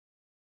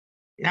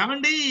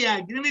 ఏమండి, ఈ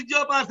అగ్ని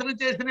విద్యోపాసన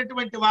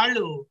చేసినటువంటి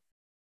వాళ్ళు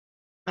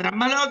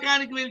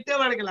బ్రహ్మలోకానికి వెళ్తే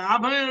వాళ్ళకి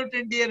లాభం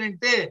ఏమిటండి అని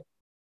అంటే,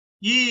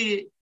 ఈ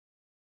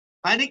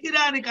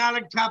పనికిరాని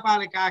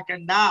కాలక్షేపాలు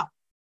కాకుండా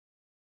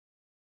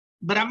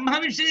బ్రహ్మ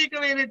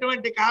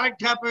విషయకమైనటువంటి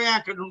కాలక్షేపమే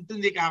అక్కడ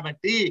ఉంటుంది.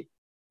 కాబట్టి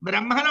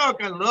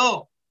బ్రహ్మలోకంలో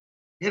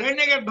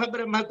హిరణ్యగర్భ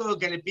బ్రహ్మతో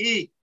కలిపి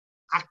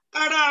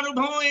అక్కడ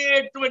అనుభవం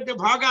అయ్యేటువంటి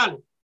భోగాలు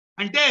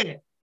అంటే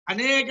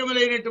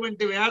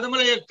అనేకములైనటువంటి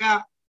వేదముల యొక్క,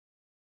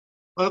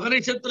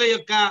 ఉపనిషత్తుల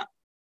యొక్క,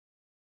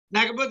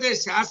 లేకపోతే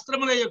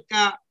శాస్త్రముల యొక్క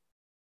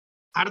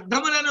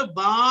అర్థములను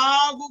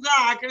బాగుగా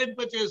ఆకలింప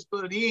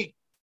చేసుకొని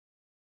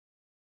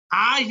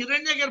ఆ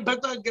హిరణ్య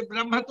గర్భతో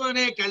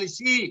బ్రహ్మతోనే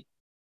కలిసి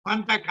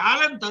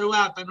కొంతకాలం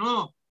తరువాతను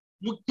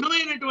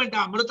ముఖ్యమైనటువంటి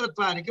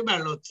అమృతత్వానికి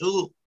వెళ్ళొచ్చు.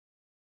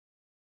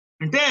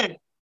 అంటే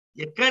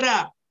ఎక్కడ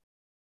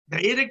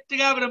డైరెక్ట్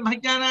గా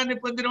బ్రహ్మజ్ఞానాన్ని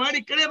పొందినవాడు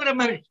ఇక్కడే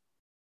బ్రహ్మర్షి,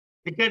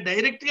 ఇక్కడ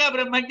డైరెక్ట్ గా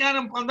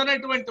బ్రహ్మజ్ఞానం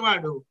పొందనటువంటి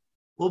వాడు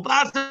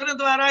ఉపాసన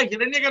ద్వారా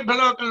హిరణ్య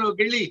గర్భలోకంలోకి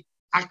వెళ్ళి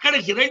అక్కడ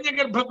హిరణ్య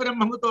గర్భ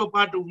బ్రహ్మముతో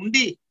పాటు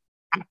ఉండి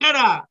అక్కడ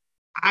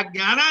ఆ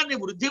జ్ఞానాన్ని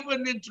వృద్ధి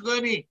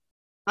పొందించుకొని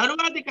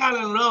తరువాతి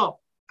కాలంలో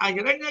ఆ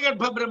హిరణ్య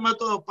గర్భ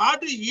బ్రహ్మతో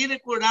పాటు ఈయన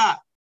కూడా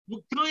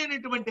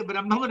ముఖ్యమైనటువంటి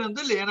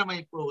బ్రహ్మమునందు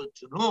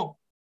లీనమైపోవచ్చును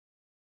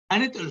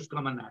అని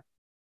తెలుసుకోమన్నాడు.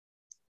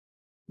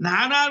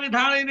 నానా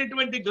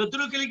విధాలైనటువంటి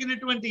గతులు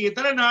కలిగినటువంటి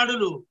ఇతర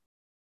నాడులు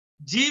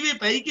జీవి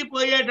పైకి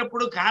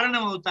పోయేటప్పుడు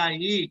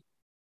కారణమవుతాయి.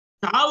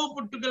 చావు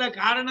పుట్టుకల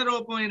కారణ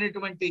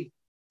రూపమైనటువంటి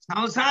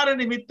సంసార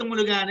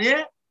నిమిత్తములుగానే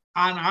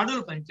ఆ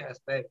నాడులు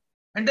పనిచేస్తాయి.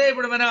 అంటే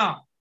ఇప్పుడు మనం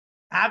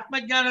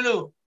ఆత్మజ్ఞానులు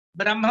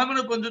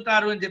బ్రహ్మమును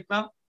పొందుతారు అని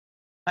చెప్పాం,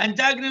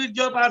 పంచాగ్ని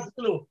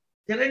విద్యోపాసకులు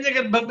హిరణ్య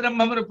గర్భ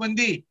బ్రహ్మమును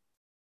పొంది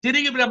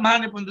తిరిగి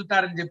బ్రహ్మాన్ని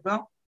పొందుతారని చెప్పాం.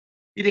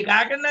 ఇది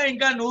కాకుండా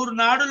ఇంకా 100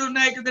 నాడులు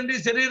ఉన్నాయి కదండి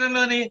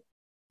శరీరంలోని.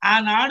 ఆ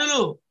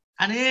నాడులు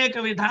అనేక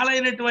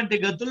విధాలైనటువంటి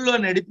గతుల్లో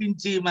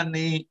నడిపించి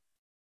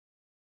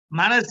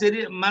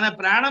మన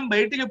ప్రాణం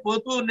బయటికి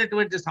పోతూ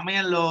ఉన్నటువంటి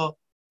సమయంలో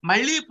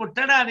మళ్ళీ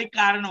పుట్టడానికి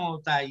కారణం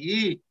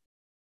అవుతాయి.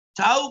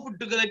 చావు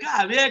పుట్టుకలకి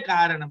అవే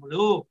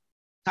కారణములు.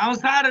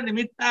 సంసార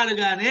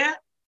నిమిత్తాలుగానే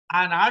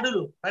ఆ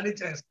నాడులు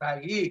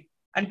పనిచేస్తాయి.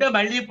 అంటే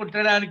మళ్ళీ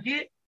పుట్టడానికి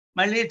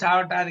మళ్ళీ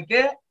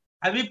చావటానికే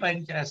అవి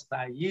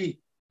పనిచేస్తాయి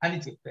అని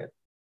చెప్పారు.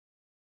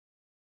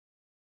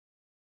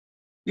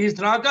 ఈ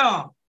శ్లోకం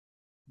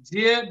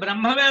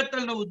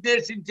బ్రహ్మవేత్తలను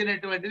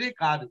ఉద్దేశించినటువంటిది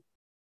కాదు.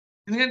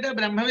 ఎందుకంటే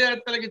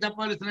బ్రహ్మవేత్తలకి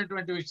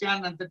చెప్పవలసినటువంటి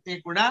విషయాన్ని అంతటినీ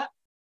కూడా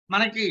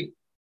మనకి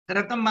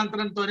క్రితం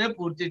మంత్రంతోనే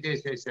పూర్తి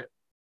చేసేశారు.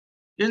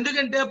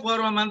 ఎందుకంటే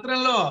పూర్వ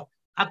మంత్రంలో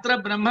అత్ర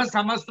బ్రహ్మ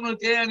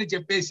సమస్మృతే అని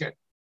చెప్పేశారు.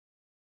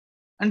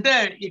 అంటే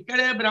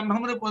ఇక్కడే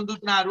బ్రహ్మమును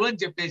పొందుతున్నారు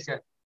అని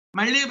చెప్పేశారు.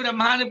 మళ్ళీ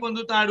బ్రహ్మాన్ని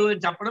పొందుతాడు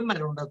అని చెప్పడం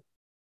మరి ఉండదు.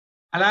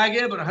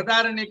 అలాగే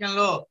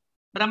బృహదారణ్యకంలో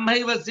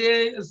బ్రహ్మైవ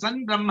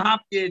సన్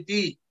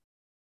బ్రహ్మాప్యేతి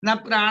న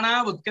ప్రాణ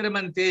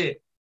ఉత్క్రమంతే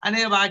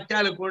అనే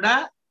వాక్యాలు కూడా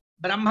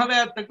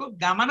బ్రహ్మవేత్తకు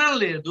గమనం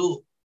లేదు.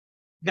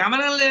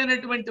 గమనం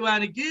లేనటువంటి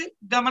వానికి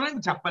గమనం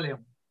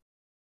చెప్పలేము.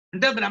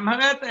 అంటే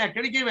బ్రహ్మవేత్త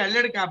ఎక్కడికి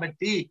వెళ్ళాడు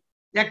కాబట్టి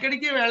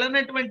ఎక్కడికి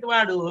వెళ్ళనటువంటి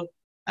వాడు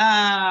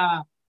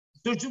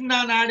సుషుమ్నా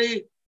నాడి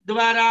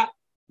ద్వారా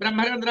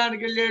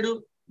బ్రహ్మరంధ్రానికి వెళ్ళాడు,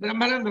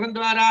 బ్రహ్మరంధ్రం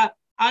ద్వారా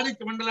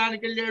ఆదిత్య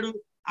మండలానికి వెళ్ళాడు,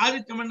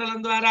 ఆదిత్య మండలం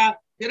ద్వారా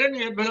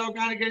హిరణ్య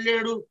గర్భలోకానికి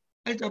వెళ్ళాడు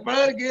అని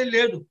చెప్పడానికి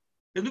లేదు.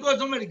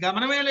 ఎందుకోసం? మరి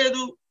గమనమే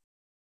లేదు.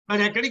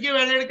 మరి ఎక్కడికి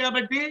వెళ్ళాడు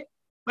కాబట్టి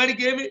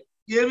వాడికి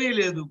ఏమీ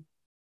లేదు.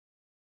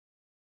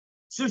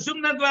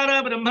 సుషుమ్న ద్వారా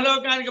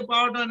బ్రహ్మలోకానికి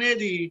పోవడం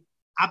అనేది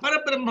అపర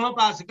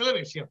బ్రహ్మోపాసకుల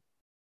విషయం.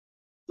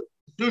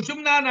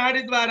 సుషుమ్నా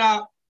నాడి ద్వారా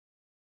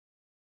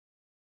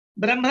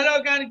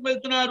బ్రహ్మలోకానికి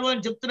వెళ్తున్నారు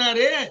అని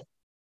చెప్తున్నారే,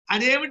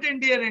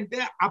 అదేమిటండి అని అంటే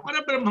అపర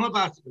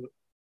బ్రహ్మోపాసకులు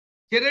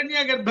హిరణ్య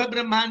గర్భ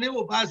బ్రహ్మాన్ని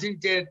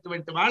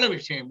ఉపాసించేటువంటి వాళ్ళ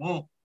విషయము,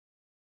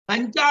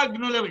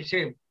 పంచాగ్నుల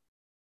విషయం.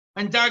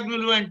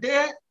 పంచాగ్నులు అంటే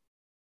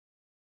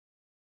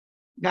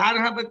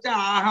గార్హపత్య,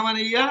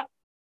 ఆహవనీయ,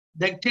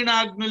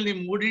 దక్షిణాగ్నుల్ని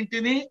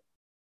 3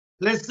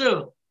 ప్లస్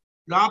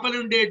లోపల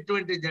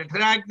ఉండేటువంటి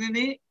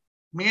జఠరాగ్నిని,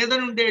 మీద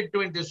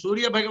నుండేటువంటి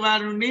సూర్య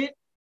భగవాను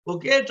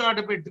ఒకే చోట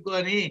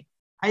పెట్టుకొని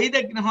 5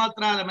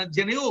 అగ్నిహోత్రాల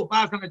మధ్యని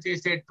ఉపాసన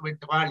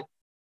చేసేటువంటి వాళ్ళు.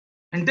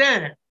 అంటే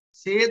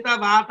శీత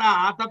వాత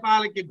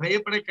ఆతపాలకి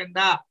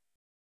భయపడకుండా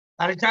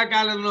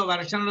వర్షాకాలంలో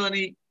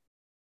వర్షంలోని,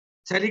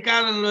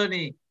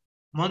 చలికాలంలోని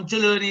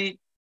మంచులోని,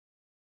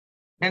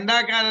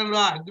 ఎండాకాలంలో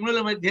అగ్నుల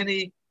మధ్యని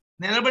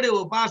నిలబడి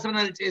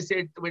ఉపాసనలు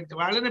చేసేటువంటి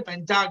వాళ్ళని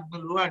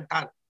పంచాగ్నులు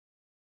అంటారు.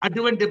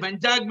 అటువంటి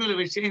పంచాగ్నుల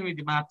విషయం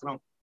ఇది మాత్రం.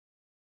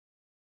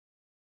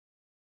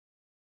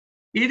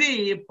 ఇది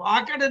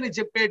పాకడని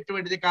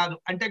చెప్పేటువంటిది కాదు,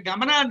 అంటే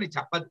గమనాన్ని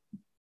చెప్పదు.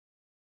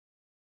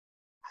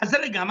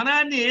 అసలు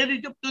గమనాన్ని ఏది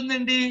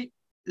చెప్తుందండి?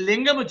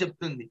 లింగము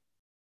చెప్తుంది.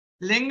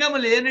 లింగము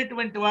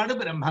లేనటువంటి వాడు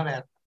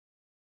బ్రహ్మవేత్త.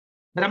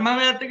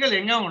 బ్రహ్మవేత్తకి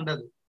లింగం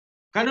ఉండదు.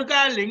 కనుక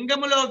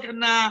లింగములో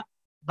కన్నా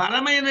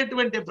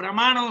బలమైనటువంటి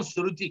ప్రమాణం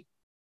శృతి.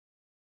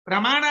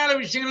 ప్రమాణాల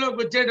విషయంలోకి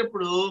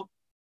వచ్చేటప్పుడు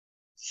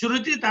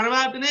శృతి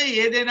తర్వాతనే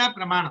ఏదైనా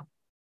ప్రమాణం.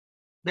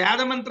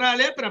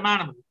 వేదమంత్రాలే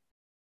ప్రమాణములు.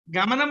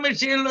 గమనం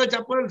విషయంలో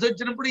చెప్పవలసి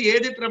వచ్చినప్పుడు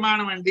ఏది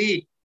ప్రమాణం అండి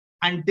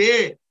అంటే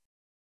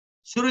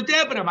శృతే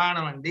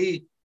ప్రమాణం అండి.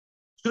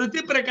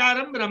 శృతి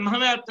ప్రకారం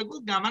బ్రహ్మవేత్తకు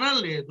గమనం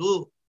లేదు.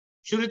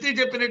 శృతి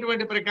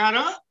చెప్పినటువంటి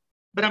ప్రకారం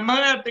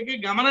బ్రహ్మవేత్తకి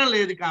గమనం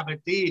లేదు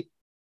కాబట్టి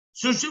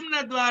సుషుమ్న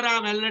ద్వారా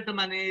వెళ్ళటం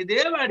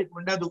అనేదే వాడికి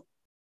ఉండదు.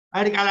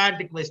 వాడికి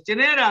అలాంటి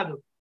క్వశ్చనే రాదు.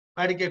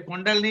 వాడికి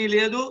కుండలిని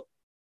లేదు,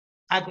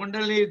 ఆ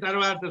కుండలిని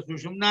తర్వాత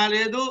సుషుమ్న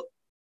లేదు,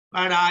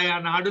 వాడు ఆయా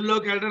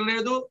నాడుల్లోకి వెళ్ళడం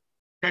లేదు,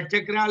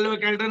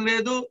 షట్చక్రాల్లోకి వెళ్ళడం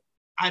లేదు,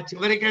 ఆ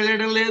చివరికి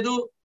వెళ్ళడం లేదు,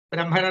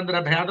 బ్రహ్మరంధ్ర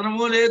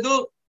భేదనము లేదు,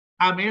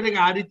 ఆ మీదకి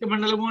ఆదిత్య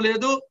మండలము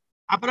లేదు,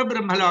 అపర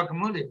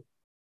బ్రహ్మలోకము లేదు.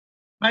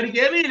 వాడికి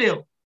ఏమీ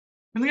లేవు,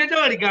 ఎందుకంటే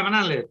వాడికి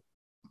గమనం లేదు.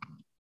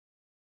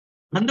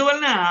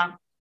 అందువలన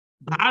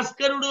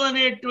భాస్కరుడు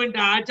అనేటువంటి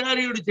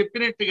ఆచార్యుడు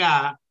చెప్పినట్టుగా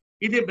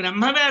ఇది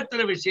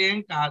బ్రహ్మవేత్తల విషయం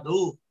కాదు.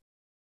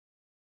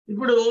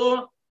 ఇప్పుడు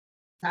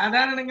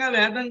సాధారణంగా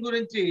వేదం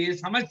గురించి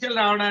సమస్యలు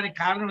రావడానికి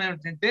కారణం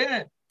ఏమిటంటే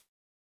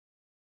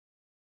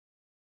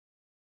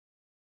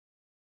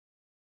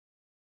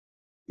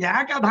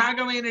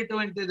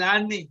ఏకభాగమైనటువంటి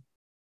దాన్ని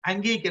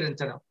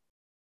అంగీకరించడం.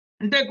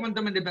 అంటే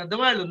కొంతమంది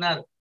పెద్దవాళ్ళు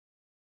ఉన్నారు,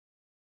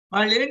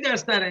 వాళ్ళు ఏం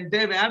చేస్తారంటే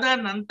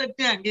వేదాన్ని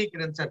అంతటినీ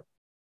అంగీకరించరు.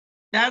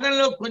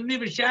 వేదంలో కొన్ని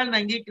విషయాలను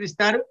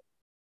అంగీకరిస్తారు,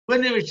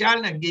 కొన్ని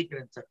విషయాలను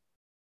అంగీకరించరు.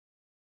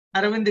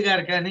 అరవింద్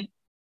గారు కానీ,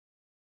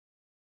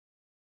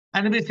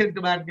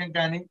 అనిబిశక్తి మార్గం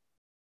కానీ,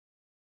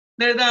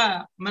 లేదా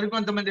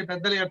మరికొంతమంది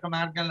పెద్దల యొక్క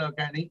మార్గంలో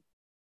కానీ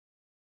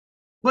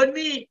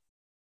కొన్ని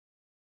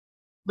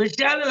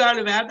విషయాలు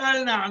వాళ్ళు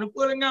వేదాలను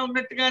అనుకూలంగా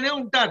ఉన్నట్టుగానే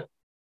ఉంటారు,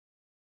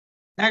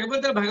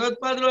 లేకపోతే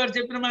భగవత్పాదులు వారు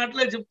చెప్పిన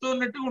మాటలే చెప్తూ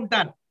ఉన్నట్టు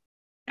ఉంటారు.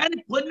 కానీ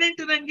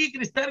కొన్నింటిని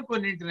అంగీకరిస్తారు,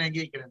 కొన్నింటిని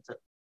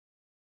అంగీకరించరు.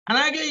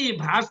 అలాగే ఈ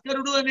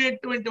భాస్కరుడు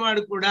అనేటువంటి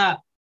వాడు కూడా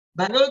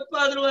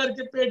భగవత్పాదులు వారు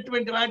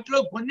చెప్పేటువంటి వాటిలో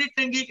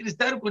కొన్నింటిని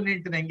అంగీకరిస్తారు,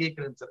 కొన్నింటిని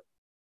అంగీకరించరు.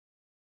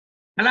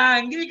 అలా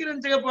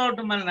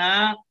అంగీకరించకపోవటం వలన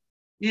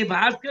ఈ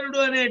భాస్కరుడు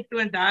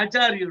అనేటువంటి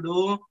ఆచార్యుడు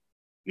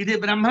ఇది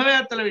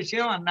బ్రహ్మవేత్తల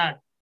విషయం అన్నాడు,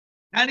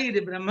 కానీ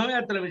ఇది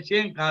బ్రహ్మవేత్తల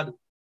విషయం కాదు.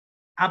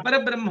 అపర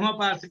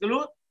బ్రహ్మోపాసకులు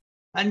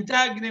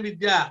పంచాగ్ని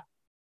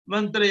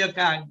విద్యావంతుల యొక్క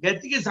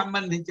గతికి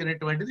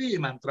సంబంధించినటువంటిది ఈ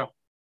మంత్రం.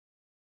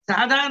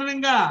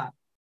 సాధారణంగా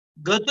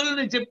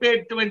గతుల్ని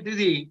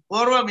చెప్పేటువంటిది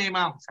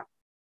పూర్వమీమాంస.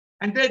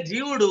 అంటే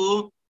జీవుడు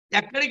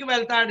ఎక్కడికి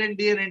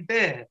వెళ్తాడండి అని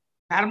అంటే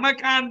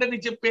కర్మకాండని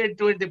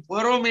చెప్పేటువంటి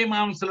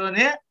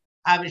పూర్వమీమాంసలోనే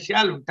ఆ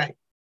విషయాలు ఉంటాయి.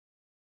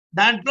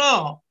 దాంట్లో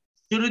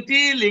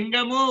శృతి,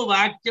 లింగము,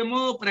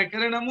 వాక్యము,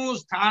 ప్రకరణము,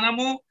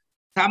 స్థానము,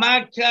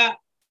 సమాఖ్య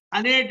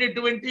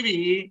అనేటటువంటివి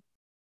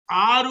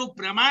 6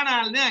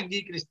 ప్రమాణాలని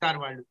అంగీకరిస్తారు.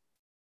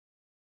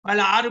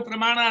 వాళ్ళు 6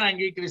 ప్రమాణాలు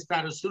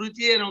అంగీకరిస్తారు.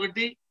 శృతి అని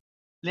ఒకటి,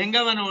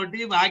 లింగం అని ఒకటి,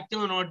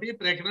 వాక్యం అని ఒకటి,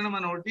 ప్రకరణం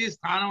అని ఒకటి,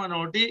 స్థానం అని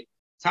ఒకటి,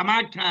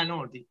 సమాఖ్య అని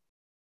ఒకటి.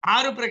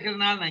 6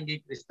 ప్రకరణాలను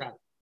అంగీకరిస్తారు.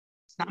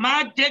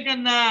 సమాఖ్య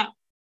కన్నా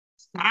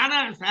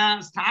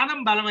స్థానం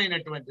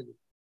బలమైనటువంటిది,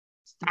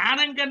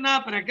 స్థానం కన్నా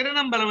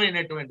ప్రకరణం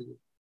బలమైనటువంటిది,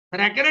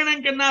 ప్రకరణం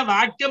కన్నా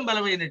వాక్యం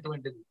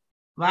బలమైనటువంటిది,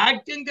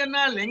 వాక్యం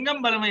కన్నా లింగం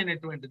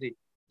బలమైనటువంటిది,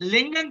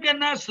 లింగం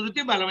కన్నా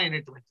శృతి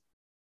బలమైనటువంటిది.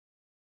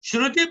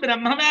 శృతి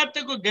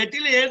బ్రహ్మవేత్తకు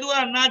గతి లేదు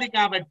అన్నది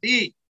కాబట్టి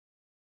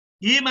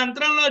ఈ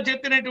మంత్రంలో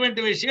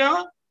చెప్పినటువంటి విషయం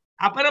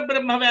అపర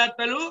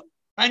బ్రహ్మవేత్తలు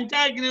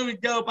పంచాగ్ని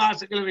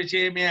విద్యోపాసకుల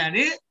విషయమే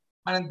అని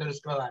మనం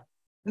తెలుసుకోవాలి.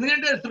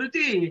 ఎందుకంటే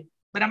శృతి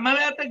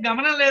బ్రహ్మవేత్త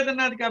గమనం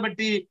లేదన్నది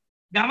కాబట్టి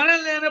గమనం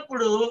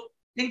లేనప్పుడు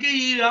ఇంక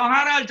ఈ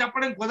వ్యవహారాలు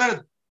చెప్పడం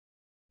కుదరదు.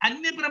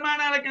 అన్ని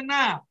ప్రమాణాల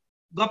కన్నా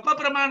గొప్ప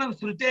ప్రమాణం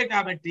శృతే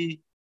కాబట్టి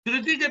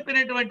శృతి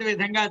చెప్పినటువంటి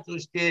విధంగా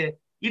చూస్తే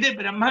ఇది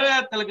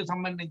బ్రహ్మవేత్తలకు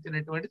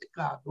సంబంధించినటువంటిది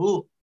కాదు.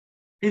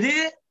 ఇది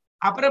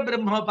అపర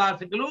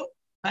బ్రహ్మోపాసకులు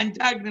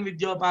పంచాగ్ని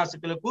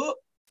విద్యోపాసకులకు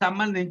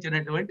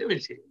సంబంధించినటువంటి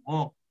విషయము.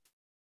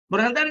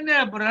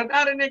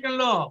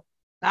 బృహదారణ్యకంలో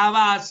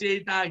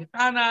తావాస్యైత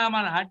హితానామ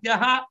నాట్య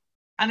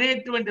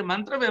అనేటువంటి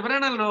మంత్ర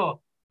వివరణలో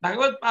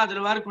భగవత్పాదుల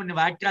వారు కొన్ని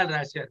వాక్యాలు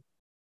రాశారు.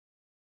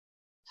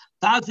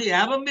 తాసు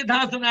ఏవం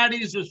విధాసు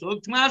నాడీసు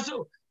సూక్ష్మాసు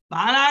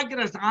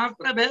బాలాగ్ర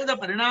సహస్రభేద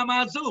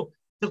పరిణామాసు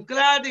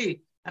శుక్లాది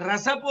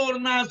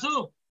రసపూర్ణాసు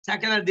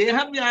సకల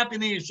దేహం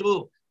వ్యాపినీషు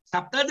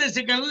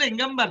సప్తదశకం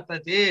లింగం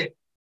వర్తతే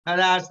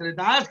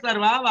తదాశ్రితా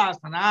సర్వా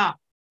వాసన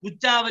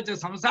ఉచ్చావచ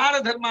సంసార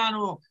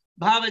ధర్మాను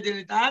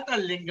భావజనిత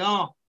తల్లింగం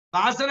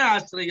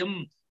వాసనాశ్రయం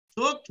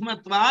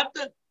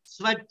సూక్ష్మత్వాత్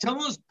స్వచ్ఛం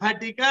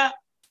స్ఫటిక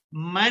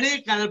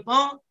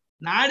మణికల్పం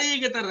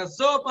నాడీగత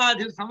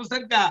రసోపాధి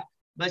సంసర్గ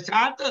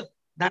వశాత్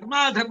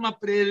ధర్మాధర్మ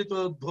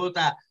ప్రేరితోద్భూత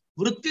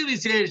వృత్తి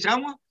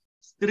విశేషం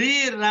స్త్రీ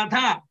రథ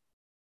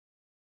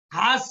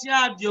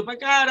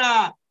హాస్యాద్యుపకార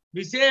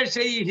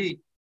విశేషై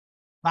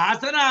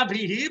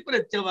వాసనాభి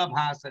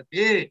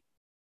ప్రత్యవభాసతే.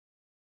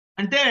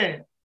 అంటే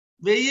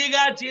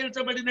వెయ్యిగా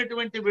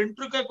చీల్చబడినటువంటి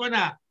వెంట్రుక కొన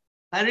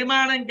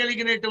పరిమాణం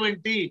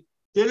కలిగినటువంటి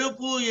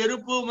తెలుపు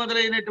ఎరుపు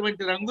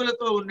మొదలైనటువంటి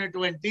రంగులతో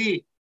ఉన్నటువంటి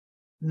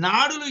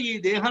నాడులు ఈ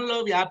దేహంలో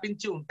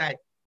వ్యాపించి ఉంటాయి.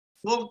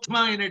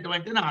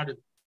 సూక్ష్మమైనటువంటి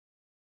నాడులు.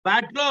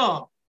 వాటిలో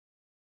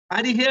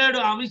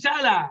 17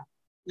 అంశాల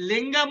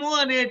లింగము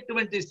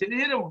అనేటువంటి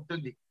శరీరం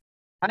ఉంటుంది.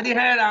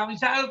 17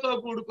 అంశాలతో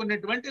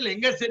కూడుకున్నటువంటి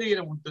లింగ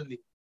శరీరం ఉంటుంది.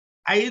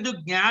 5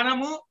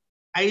 జ్ఞానము,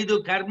 5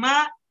 కర్మ,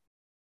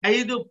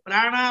 5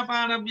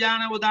 ప్రాణాపాన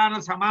వ్యాన ఉదాన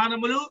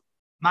సమానములు,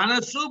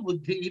 మనస్సు,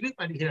 బుద్ధి. ఇవి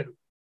 17.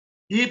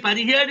 ఈ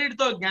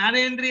 17తో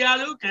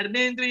జ్ఞానేంద్రియాలు,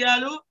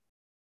 కర్మేంద్రియాలు,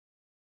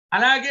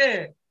 అలాగే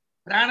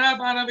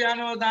ప్రాణాపాన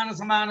వ్యానోదాన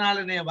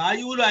సమానాలనే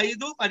వాయువులు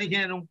 5,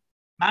 15,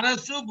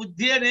 మనస్సు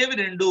బుద్ధి అనేవి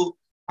 2,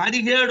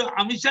 17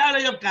 అంశాల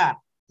యొక్క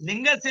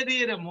లింగ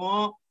శరీరము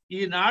ఈ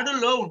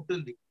నాడుల్లో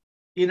ఉంటుంది.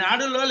 ఈ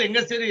నాడుల్లో లింగ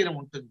శరీరం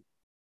ఉంటుంది.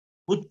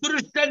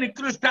 ఉత్కృష్ట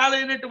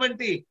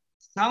నికృష్టాలైనటువంటి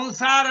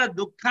సంసార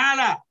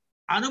దుఃఖాల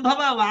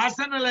అనుభవ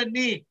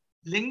వాసనలన్నీ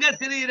లింగ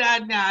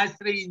శరీరాన్ని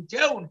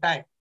ఆశ్రయించే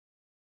ఉంటాయి.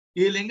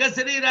 ఈ లింగ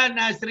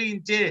శరీరాన్ని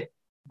ఆశ్రయించే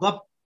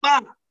గొప్ప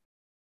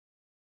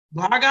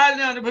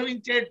భాగాల్ని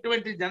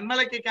అనుభవించేటువంటి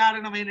జన్మలకి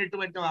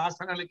కారణమైనటువంటి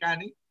వాసనలు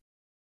కానీ,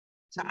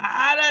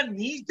 చాలా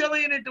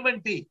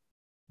నీచమైనటువంటి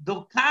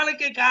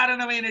దుఃఖాలకి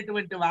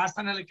కారణమైనటువంటి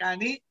వాసనలు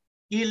కానీ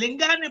ఈ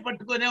లింగాన్ని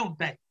పట్టుకునే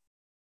ఉంటాయి.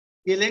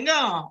 ఈ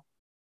లింగం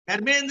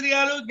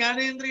కర్మేంద్రియాలు,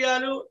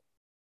 జ్ఞానేంద్రియాలు,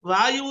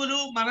 వాయువులు,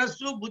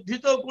 మనస్సు,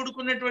 బుద్ధితో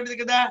కూడుకున్నటువంటిది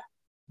కదా.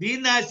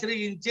 దీన్ని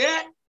ఆశ్రయించే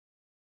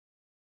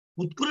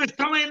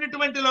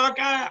ఉత్కృష్టమైనటువంటి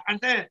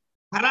అంటే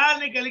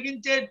ఫలాల్ని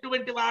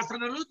కలిగించేటువంటి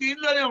వాసనలు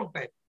దీనిలోనే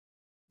ఉంటాయి.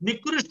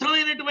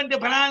 నికృష్టమైనటువంటి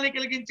ఫలాల్ని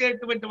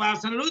కలిగించేటువంటి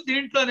వాసనలు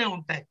దీంట్లోనే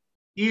ఉంటాయి.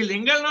 ఈ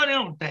లింగంలోనే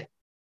ఉంటాయి.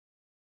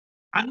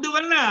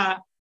 అందువల్ల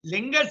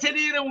లింగ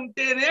శరీరం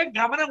ఉంటేనే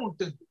గమనం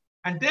ఉంటుంది.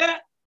 అంటే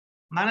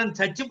మనం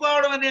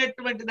చచ్చిపోవడం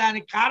అనేటువంటి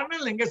దానికి కారణం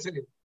లింగ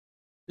శరీరం.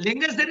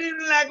 లింగ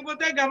శరీరం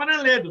లేకపోతే గమనం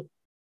లేదు.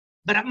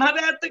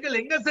 బ్రహ్మవేత్తకి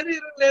లింగ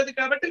శరీరం లేదు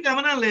కాబట్టి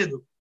గమనం లేదు.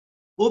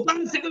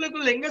 ఉపాసకులకు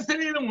లింగ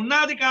శరీరం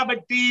ఉన్నది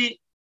కాబట్టి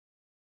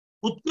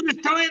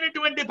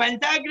ఉత్కృష్టమైనటువంటి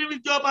పంచాగ్ని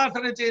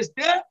విద్యోపాసన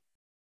చేస్తే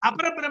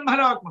అపర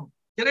బ్రహ్మలోకం,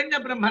 హిరణ్య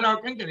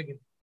బ్రహ్మలోకం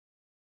కలిగింది.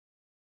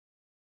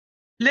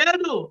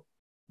 లేదు,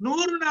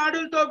 100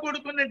 నాడులతో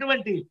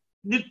కూడుకున్నటువంటి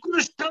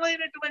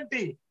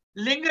నికృష్టమైనటువంటి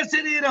లింగ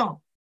శరీరం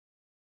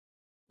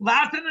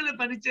వాసనలు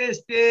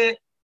పనిచేస్తే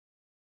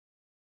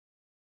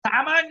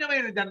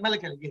సామాన్యమైన జన్మలు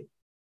కలిగేది.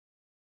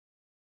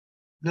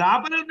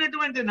 లోపల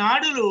ఉన్నటువంటి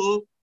నాడులు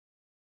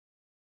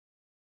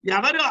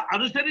ఎవరు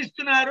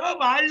అనుసరిస్తున్నారో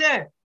వాళ్ళే,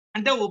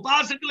 అంటే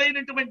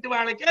ఉపాసకులైనటువంటి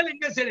వాళ్ళకే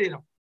లింగ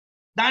శరీరం.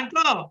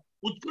 దాంట్లో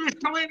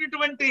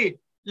ఉత్కృష్టమైనటువంటి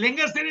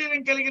లింగ శరీరం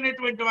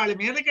కలిగినటువంటి వాళ్ళ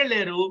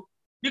మీదకెళ్ళారు,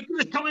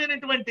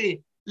 నికృష్టమైనటువంటి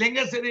లింగ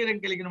శరీరం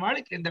కలిగిన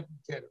వాళ్ళు కింద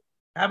పిచ్చారు.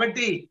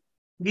 కాబట్టి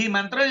ఈ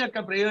మంత్రం యొక్క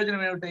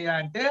ప్రయోజనం ఏమిటయ్యా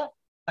అంటే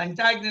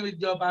పంచాగ్ని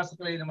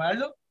విద్యోపాసకులైన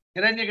వాళ్ళు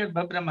హిరణ్య గర్భ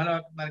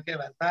బ్రహ్మలోకం వరకే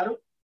వెళ్తారు.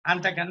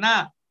 అంతకన్నా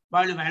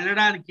వాళ్ళు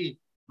వెళ్ళడానికి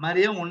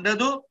మరేం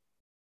ఉండదు.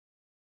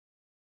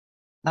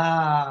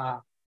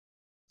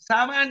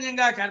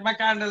 సామాన్యంగా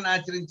కర్మకాండలను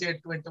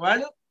ఆచరించేటువంటి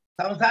వాళ్ళు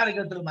సంసార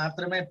గతులు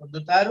మాత్రమే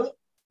పొందుతారు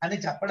అని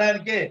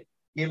చెప్పడానికే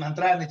ఈ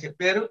మంత్రాన్ని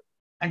చెప్పారు.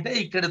 అంటే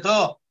ఇక్కడితో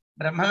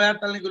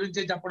బ్రహ్మవేత్తల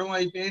గురించి చెప్పడం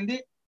అయిపోయింది,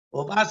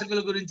 ఉపాసకుల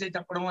గురించి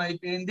చెప్పడం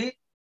అయిపోయింది,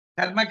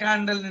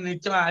 కర్మకాండల్ని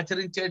నిత్యం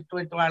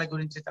ఆచరించేటువంటి వాళ్ళ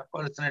గురించి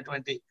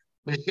చెప్పవలసినటువంటి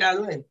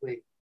విషయాలు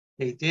అయిపోయాయి.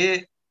 అయితే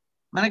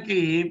మనకి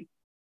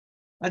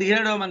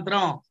 17వ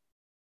మంత్రం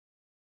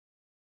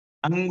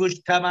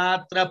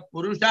అంగుష్ఠమాత్ర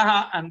పురుష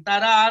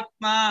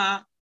అంతరాత్మా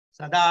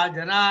సదా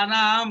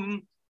జనానాం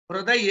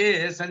హృదయే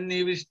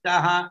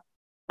సన్నివిష్టః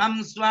తం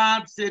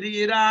స్వాత్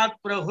శరీరాత్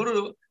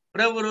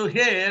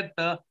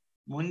ప్రవృహేత్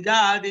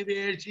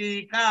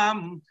ముంజాదివేశీకాం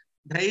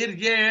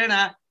ధైర్యేణ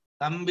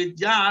తం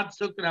విద్యాత్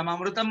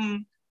శుక్రమమృతం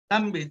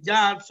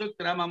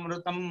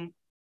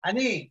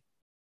అని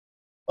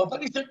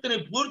ఉపనిషత్తుని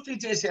పూర్తి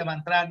చేసే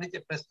మంత్రాన్ని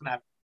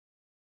చెప్పేస్తున్నారు.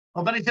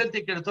 ఉపనిషత్తు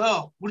ఇక్కడితో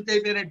పూర్తి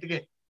అయిపోయినట్టుగా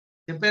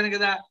చెప్పాను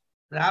కదా.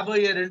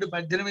 రాబోయే 2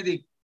 18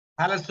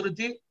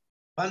 ఫలశ్రుతి,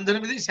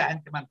 19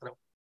 శాంతి మంత్రం.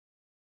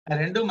 ఆ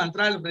 2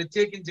 మంత్రాలు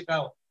ప్రత్యేకించి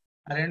కావు.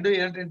 ఆ 2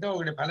 ఏంటంటే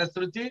ఒకటి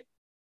ఫలశ్రుతి,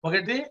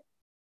 ఒకటి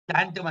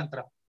శాంతి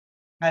మంత్రం.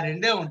 ఆ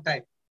 2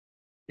 ఉంటాయి.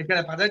 ఇక్కడ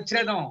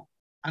పదచ్ఛేదం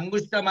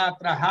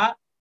అంగుష్ఠమాత్ర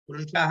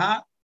పురుష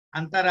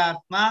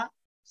అంతరాత్మ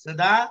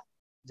సదా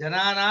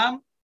జనానాం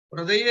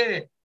హృదయే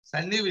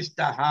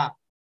సన్నివిష్టః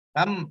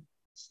తం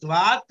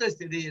స్వాత్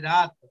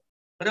శరీరాత్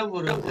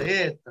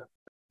ప్రవృహేత్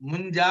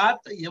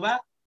ముంజాత్ ఇవ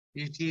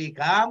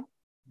ఈశీకాం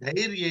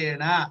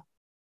ధైర్యేణ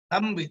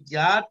తం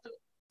విద్యాత్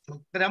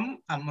శుక్రం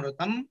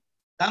అమృతం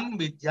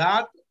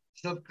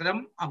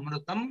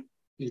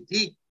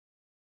ఇది.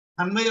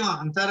 అన్వయం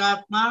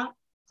అంతరాత్మ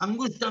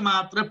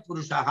అంగుష్ఠమాత్ర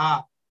పురుష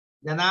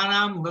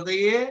జనానాం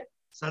హృదయే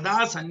సదా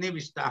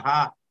సన్నివిష్టః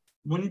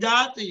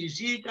ముంజాత్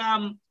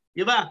ఇషీకాం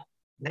ఇవ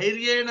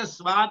ధైర్యేణ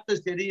స్వాత్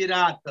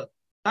శరీరాత్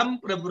తం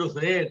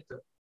ప్రభృహేత్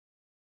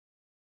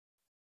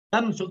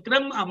తం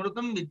శుక్రం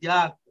అమృతం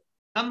విద్యాత్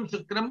తం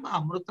శుక్రం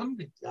అమృతం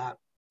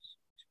విద్యాత్.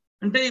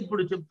 అంటే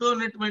ఇప్పుడు చెప్తూ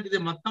ఉన్నటువంటిది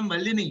మొత్తం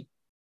వల్లిని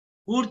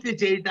పూర్తి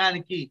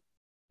చేయటానికి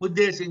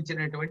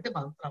ఉద్దేశించినటువంటి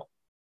మంత్రం.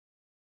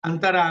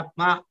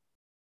 అంతరాత్మ,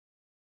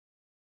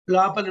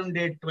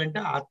 లోపలుండేటువంటి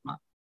ఆత్మ.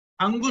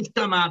 అంగుష్ట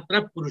మాత్ర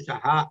పురుష,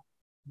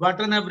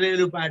 బొటన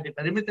వ్రేలుపాటి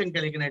పరిమితం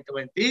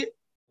కలిగినటువంటి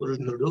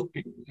పురుషుడు.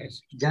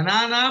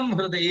 జనానాం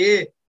హృదయే,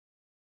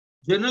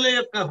 జనుల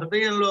యొక్క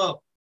హృదయంలో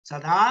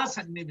సదా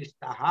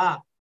సన్నివిష్ట,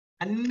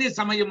 అన్ని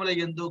సమయముల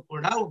యందు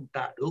కూడా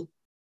ఉంటాడు.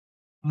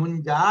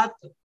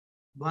 ముంజాత్,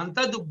 వంత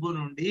దుబ్బు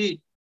నుండి,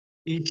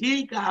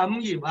 ఇషీకాం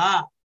ఇవ,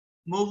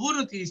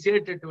 మొవ్వును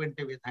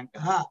తీసేటటువంటి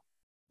విధంగా,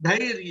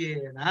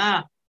 ధైర్యేన,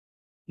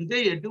 అంటే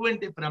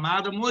ఎటువంటి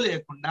ప్రమాదము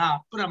లేకుండా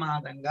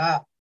అప్రమాదంగా.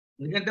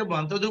 ఎందుకంటే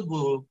వంత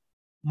దుబ్బు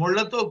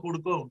ముళ్లతో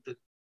కూడుకో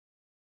ఉంటుంది.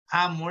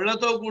 ఆ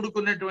ముళ్లతో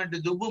కూడుకున్నటువంటి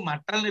దుబ్బు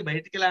మట్టల్ని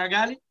బయటికి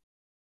లాగాలి,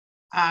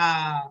 ఆ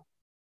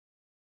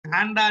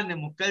కాండాన్ని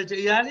ముక్కలు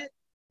చేయాలి,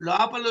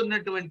 లోపల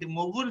ఉన్నటువంటి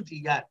మొవ్వును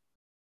తీయాలి.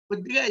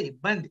 కొద్దిగా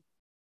ఇబ్బంది.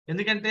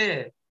 ఎందుకంటే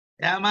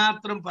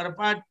ఏమాత్రం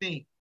పొరపాటుని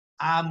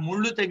ఆ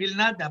ముళ్ళు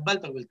తగిలినా దెబ్బలు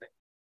తగులుతాయి.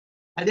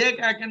 అదే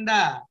కాకుండా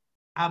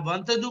ఆ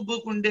వంత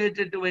దుబ్బుకు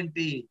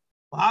ఉండేటటువంటి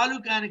పాలు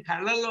కాని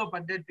కళ్ళల్లో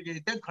పడ్డట్టుగా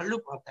అయితే కళ్ళు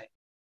పోతాయి.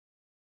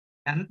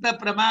 ఎంత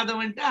ప్రమాదం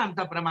అంటే అంత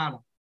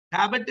ప్రమాదం.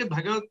 కాబట్టి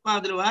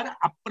భగవత్పాదుల వారు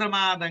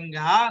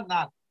అప్రమాదంగా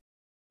అన్నారు.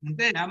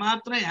 అంటే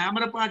ఏమాత్రం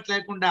ఏమరపాటు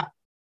లేకుండా,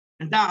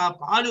 అంటే ఆ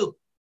పాలు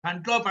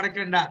కంట్లో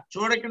పడకుండా,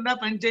 చూడకుండా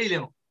పని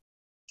చేయలేము.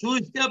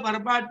 చూస్తే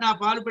పొరపాటున ఆ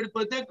పాలు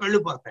పడిపోతే కళ్ళు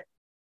పోతాయి.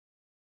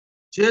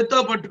 చేత్తో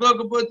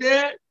పట్టుకోకపోతే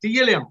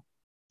తీయలేము.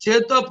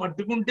 చేత్తో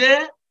పట్టుకుంటే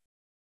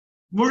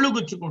ముళ్ళు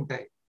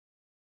గుచ్చుకుంటాయి.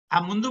 ఆ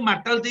ముందు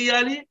మట్టలు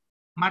తీయాలి,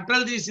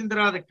 మట్టలు తీసిన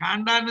తర్వాత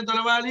కాండాన్ని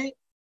తొలవాలి,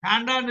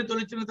 కాండాన్ని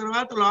తొలిచిన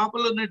తర్వాత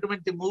లోపల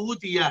ఉన్నటువంటి మువ్వు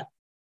తీయాలి.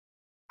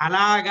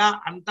 అలాగా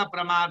అంత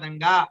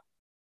ప్రమాదంగా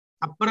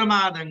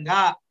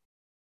అప్రమాదంగా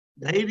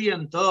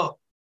ధైర్యంతో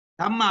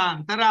తమ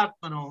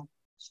అంతరాత్మను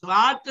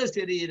స్వార్థ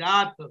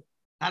శరీరాత్,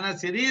 తన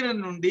శరీరం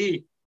నుండి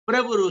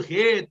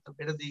ప్రభృహేత్,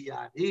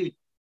 విడదీయాలి,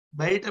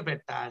 బయట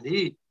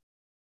పెట్టాలి.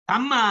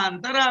 తమ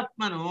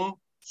అంతరాత్మను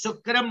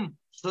శుక్రం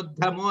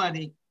శుద్ధము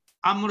అని,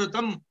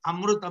 అమృతం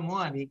అమృతము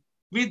అని,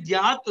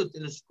 విద్యాత్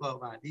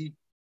తెలుసుకోవాలి.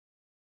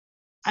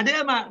 అదే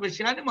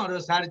విషయాన్ని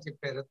మరోసారి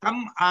చెప్పారు.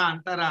 తమ్, ఆ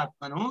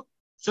అంతరాత్మను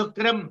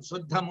శుక్రం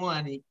శుద్ధము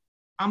అని,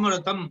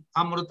 అమృతం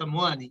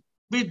అమృతము అని,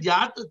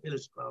 విద్యాత్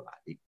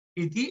తెలుసుకోవాలి.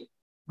 ఇది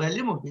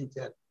బలి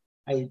ముగించారు.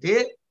 అయితే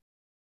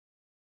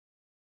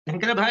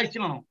శంకర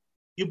భాష్యం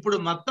ఇప్పుడు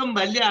మొత్తం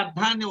బలి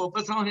అర్థాన్ని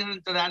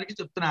ఉపసంహరించడానికి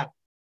చెప్తున్నారు.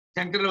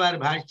 శంకర వారి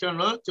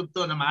భాష్యంలో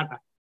చెప్తున్న మాట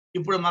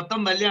ఇప్పుడు మొత్తం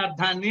బలి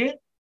అర్థాన్ని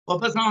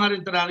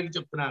ఉపసంహరించడానికి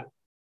చెప్తున్నారు.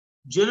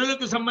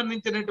 జనులకు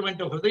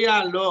సంబంధించినటువంటి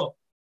హృదయాల్లో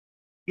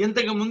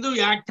ఇంతకు ముందు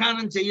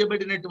వ్యాఖ్యానం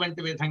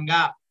చేయబడినటువంటి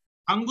విధంగా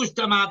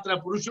అంగుష్ట మాత్ర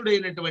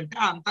పురుషుడైనటువంటి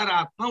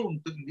అంతరాత్మ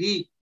ఉంటుంది.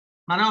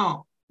 మనం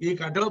ఈ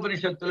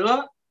కఠోపనిషత్తులో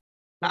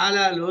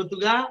చాలా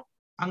లోతుగా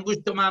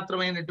అంగుష్ట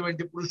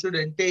మాత్రమైనటువంటి పురుషుడు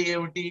అంటే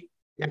ఏమిటి,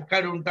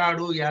 ఎక్కడ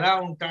ఉంటాడు, ఎలా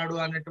ఉంటాడు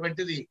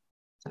అన్నటువంటిది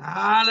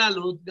చాలా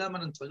లోతుగా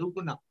మనం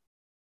చదువుకున్నాం.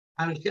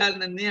 ఆ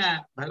విషయాలన్నీ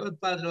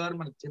భగవత్పాదుల వారు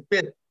మనకు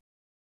చెప్పారు.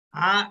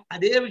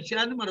 అదే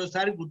విషయాన్ని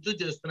మరోసారి గుర్తు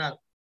చేస్తున్నారు.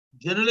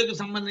 జనులకు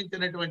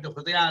సంబంధించినటువంటి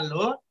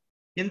హృదయాల్లో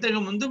ఇంతకు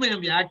ముందు మేము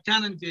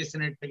వ్యాఖ్యానం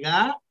చేసినట్టుగా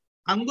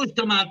అంగుష్ట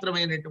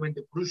మాత్రమైనటువంటి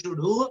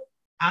పురుషుడు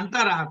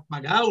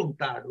అంతరాత్మగా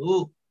ఉంటాడు.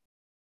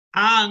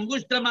 ఆ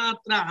అంగుష్ట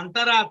మాత్ర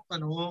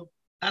అంతరాత్మను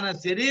తన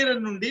శరీరం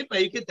నుండి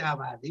పైకి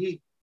తేవాలి.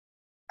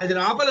 అది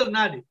లోపల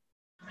ఉన్నది,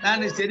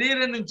 దాని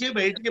శరీరం నుంచి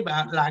బయటికి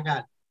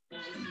లాగాలి.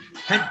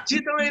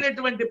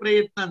 ఖచ్చితమైనటువంటి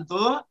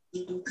ప్రయత్నంతో,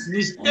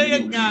 నిశ్చయ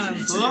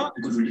జ్ఞానంతో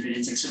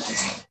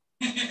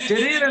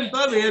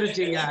శరీరంతో వేరు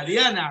చేయాలి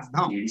అని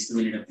అర్థం.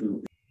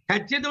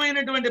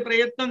 ఖచ్చితమైనటువంటి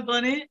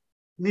ప్రయత్నంతోని,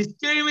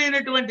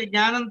 నిశ్చయమైనటువంటి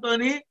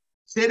జ్ఞానంతోని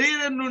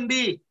శరీరం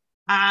నుండి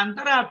ఆ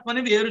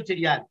అంతరాత్మని వేరు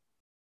చేయాలి.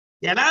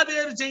 ఎలా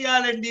వేరు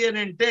చేయాలండి అని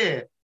అంటే,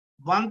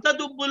 వంత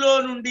దుబ్బులో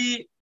నుండి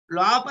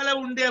లోపల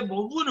ఉండే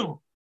మొవ్వును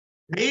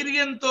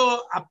ధైర్యంతో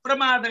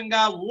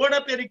అప్రమాదంగా ఊడ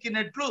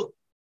పెరికినట్లు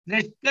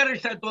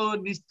నిష్కర్షతో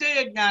నిశ్చయ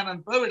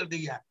జ్ఞానంతో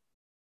విడదీయాలి.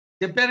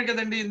 చెప్పాను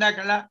కదండి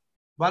ఇందాకలా,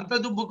 వంత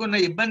దుబ్బుకున్న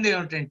ఇబ్బంది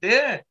ఏమిటంటే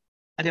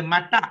అది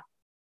మట్ట,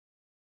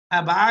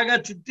 బాగా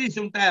చుట్టేసి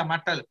ఉంటాయి ఆ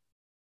మట్టలు.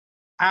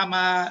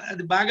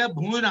 అది బాగా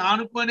భూమిని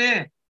ఆనుకొనే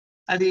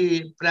అది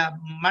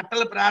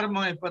మట్టలు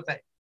ప్రారంభం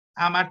అయిపోతాయి.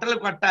 ఆ మట్టలు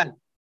కొట్టాలి,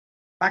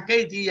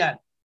 పక్కకి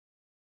తీయాలి.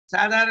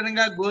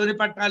 సాధారణంగా గోని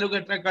పట్టాలు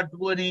గట్రా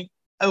కట్టుకొని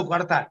అవి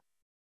కొడతారు.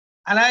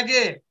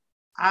 అలాగే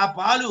ఆ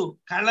పాలు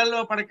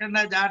కళ్ళల్లో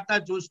పడకుండా జాగ్రత్త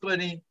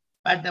చూసుకొని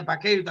వాటిని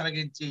పక్కకి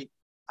తొలగించి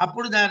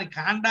అప్పుడు దాని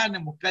కాండాన్ని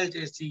ముక్కలు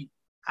చేసి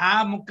ఆ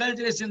ముక్కలు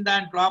చేసిన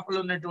దాని లోపల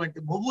ఉన్నటువంటి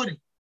మొవ్వుని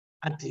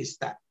అది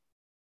తీస్తారు.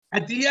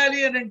 అది తీయాలి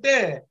అని అంటే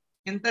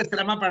ఇంత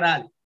శ్రమ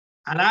పడాలి.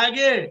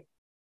 అలాగే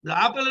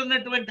లోపల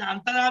ఉన్నటువంటి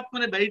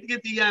అంతరాత్మని బయటికి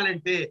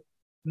తీయాలంటే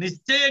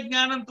నిశ్చయ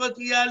జ్ఞానంతో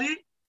తీయాలి,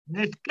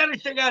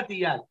 నిష్కర్షగా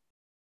తీయాలి.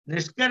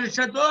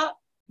 నిష్కర్షతో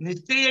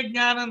నిశ్చయ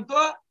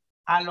జ్ఞానంతో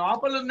ఆ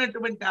లోపల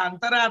ఉన్నటువంటి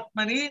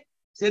అంతరాత్మని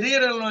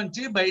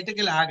శరీరంలోంచి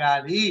బయటికి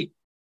లాగాలి.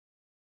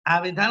 ఆ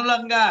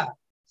విధంగా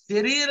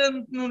శరీరం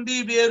నుండి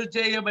వేరు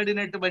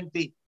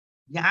చేయబడినటువంటి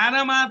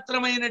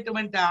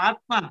జ్ఞానమాత్రమైనటువంటి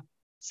ఆత్మ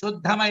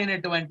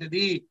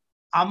శుద్ధమైనటువంటిది,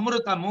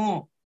 అమృతము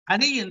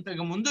అని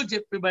ఇంతకు ముందు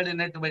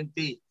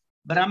చెప్పబడినటువంటి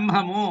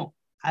బ్రహ్మము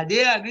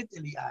అదే అని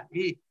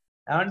తెలియాలి.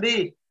 ఏమండి,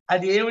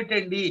 అది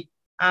ఏమిటండి?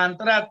 ఆ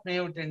అంతరాత్మ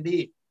ఏమిటండి?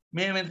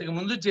 మేము ఇంతకు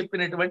ముందు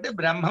చెప్పినటువంటి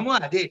బ్రహ్మము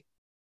అదే.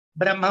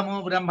 బ్రహ్మము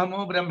బ్రహ్మము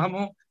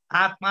బ్రహ్మము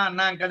ఆత్మ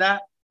అన్నాం కదా,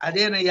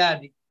 అదేనయ్యా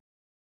అది.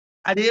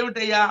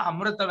 అదేమిటయ్యా?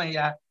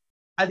 అమృతమయ్యా.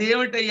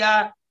 అదేమిటయ్యా?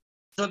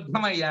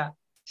 శుద్ధమయ్యా.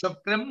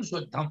 శుక్రం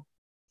శుద్ధం.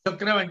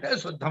 శుక్రం అంటే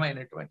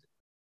శుద్ధమైనటువంటిది,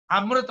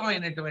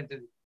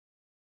 అమృతమైనటువంటిది.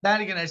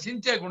 దానికి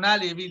నశించే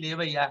గుణాలు ఏవి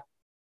లేవయ్యా.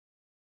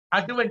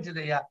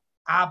 అటువంటిదయ్యా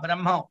ఆ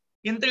బ్రహ్మం.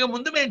 ఇంతకు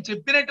ముందు మేము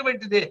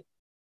చెప్పినటువంటిదే.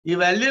 ఈ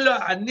వల్లిలో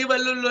అన్ని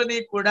వల్లుల్లోని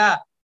కూడా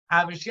ఆ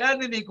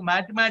విషయాన్ని నీకు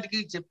మాటి మాటికి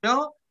చెప్పాం.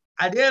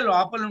 అదే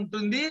లోపల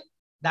ఉంటుంది.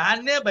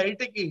 దాన్నే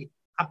బయటికి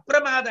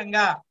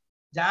అప్రమాదంగా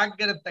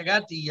జాగ్రత్తగా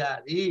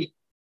తీయాలి.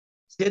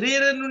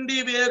 శరీరం నుండి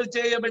వేరు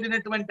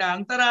చేయబడినటువంటి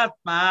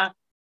అంతరాత్మ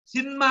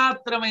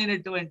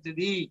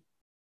చిన్మాత్రమైనటువంటిది,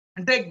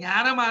 అంటే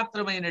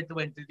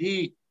జ్ఞానమాత్రమైనటువంటిది.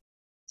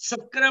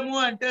 శుక్రము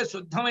అంటే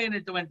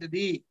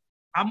శుద్ధమైనటువంటిది.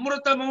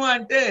 అమృతము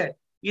అంటే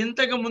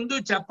ఇంతకు ముందు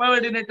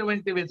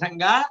చెప్పబడినటువంటి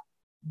విధంగా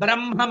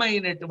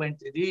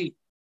బ్రహ్మమైనటువంటిది.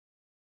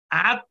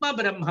 ఆత్మ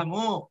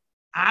బ్రహ్మము,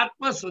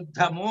 ఆత్మ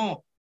శుద్ధము,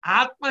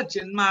 ఆత్మ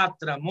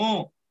చిన్మాత్రము.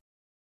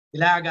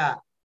 ఇలాగా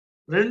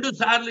 2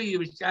 సార్లు ఈ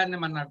విషయాన్ని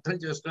మనం అర్థం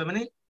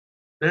చేసుకోమని,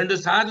 2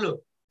 సార్లు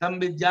తం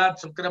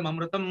విద్యాత్ శుక్రం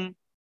అమృతం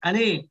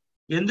అని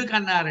ఎందుకు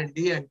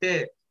అన్నారండి అంటే,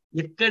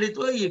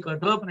 ఇక్కడితో ఈ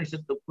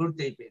కఠోపనిషత్తు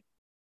పూర్తి అయిపోయింది.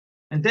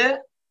 అంటే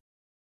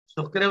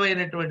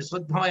శుక్రమైనటువంటి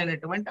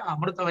శుద్ధమైనటువంటి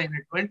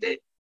అమృతమైనటువంటి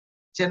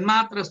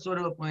చిన్మాత్ర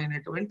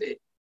స్వరూపమైనటువంటి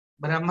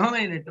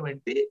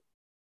బ్రహ్మమైనటువంటి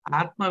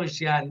ఆత్మ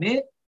విషయాన్ని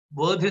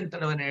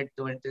బోధించడం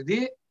అనేటువంటిది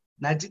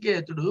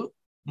నచికేతుడు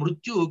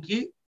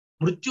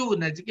మృత్యువు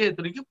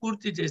నచికేతుడికి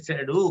పూర్తి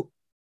చేశాడు.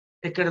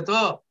 ఇక్కడతో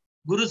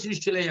గురు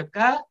శిష్యుల యొక్క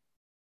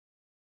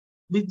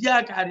విద్యా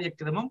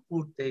కార్యక్రమం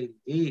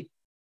పూర్తయింది.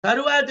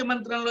 తరువాతి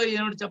మంత్రంలో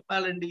ఏమిటి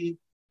చెప్పాలండి?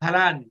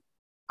 ఫలాన్ని.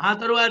 ఆ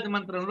తరువాతి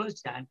మంత్రంలో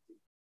శాంతి.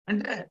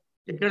 అంటే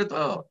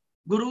ఇక్కడతో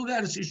గురువు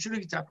గారు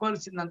శిష్యుడికి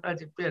చెప్పవలసిందంతా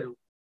చెప్పారు.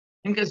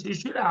 ఇంకా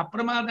శిష్యుడు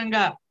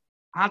అప్రమాదంగా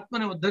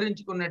ఆత్మని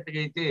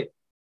ఉద్ధరించుకున్నట్టుగైతే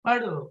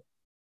వాడు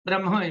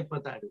బ్రహ్మం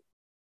అయిపోతాడు.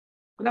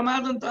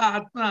 ప్రమాదంతో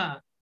ఆత్మ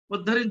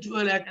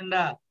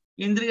ఉద్ధరించుకోలేకుండా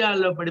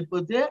ఇంద్రియాల్లో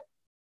పడిపోతే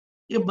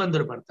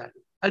ఇబ్బందులు పడతాడు.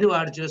 అది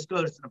వాడు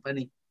చేసుకోవాల్సిన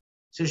పని.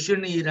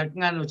 శిష్యుడిని ఈ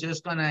రకంగా నువ్వు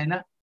చేసుకొని ఆయన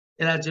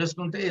ఇలా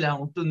చేసుకుంటే ఇలా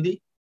ఉంటుంది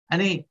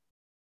అని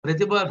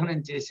ప్రతిబోధనం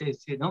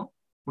చేసేసినాం.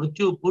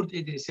 మృత్యువు పూర్తి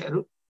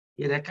చేశారు.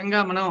 ఈ రకంగా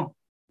మనం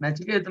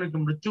నచికేతునికి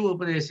మృత్యువు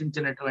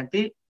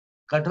ఉపదేశించినటువంటి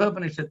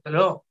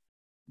కఠోపనిషత్తులో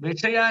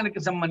విషయానికి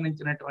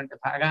సంబంధించినటువంటి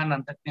భాగాన్ని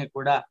అంతటినీ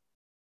కూడా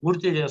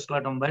పూర్తి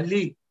చేసుకోవడం.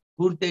 వల్లి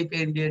పూర్తి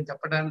అయిపోయింది అని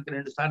చెప్పడానికి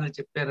 2 సార్లు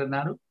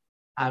చెప్పారన్నారు.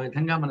 ఆ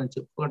విధంగా మనం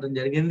చెప్పుకోవడం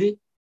జరిగింది.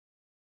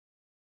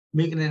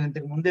 మీకు నేను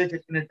ఇంతకు ముందే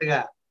చెప్పినట్టుగా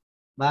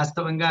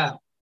వాస్తవంగా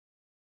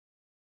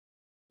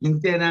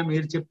ఇంతేనా,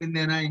 మీరు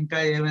చెప్పిందేనా, ఇంకా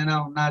ఏమైనా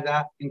ఉన్నదా,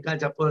 ఇంకా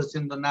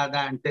చెప్పవలసింది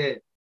ఉన్నదా అంటే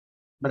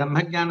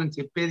బ్రహ్మజ్ఞానం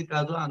చెప్పేది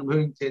కాదు,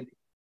 అనుభవించేది.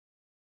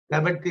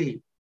 కాబట్టి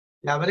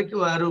ఎవరికి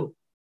వారు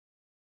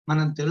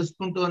మనం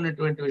తెలుసుకుంటూ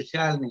ఉన్నటువంటి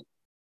విషయాల్ని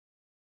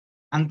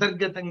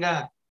అంతర్గతంగా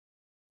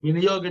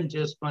వినియోగం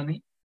చేసుకొని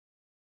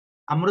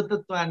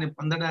అమృతత్వాన్ని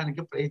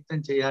పొందడానికి ప్రయత్నం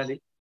చేయాలి.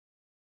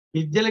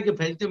 విద్యలకి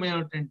ఫలితం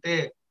ఏమిటంటే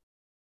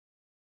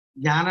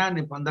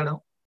జ్ఞానాన్ని పొందడం.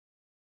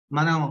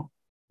 మనం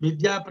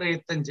విద్యా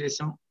ప్రయత్నం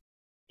చేసాం.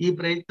 ఈ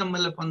ప్రయత్నం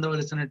వల్ల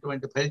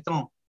పొందవలసినటువంటి ఫలితం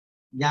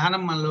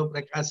జ్ఞానం మనలో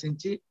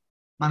ప్రకాశించి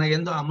మన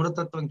యందు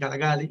అమృతత్వం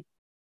కలగాలి.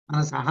 మన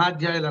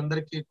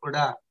సహాధ్యాయులందరికీ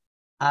కూడా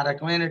ఆ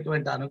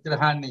రకమైనటువంటి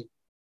అనుగ్రహాన్ని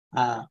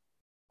ఆ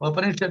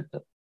ఉపనిషత్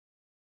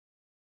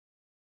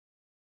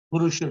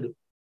పురుషుడు,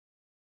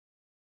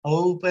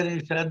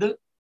 ఔపనిషద్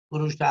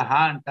పురుష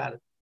అంటారు.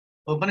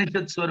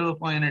 ఉపనిషత్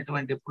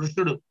స్వరూపమైనటువంటి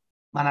పురుషుడు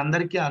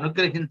మనందరికీ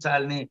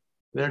అనుగ్రహించాలని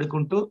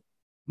వేడుకుంటూ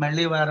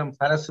మళ్ళీ వారం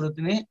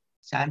ఫలశ్రుతిని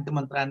శాంతి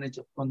మంత్రాన్ని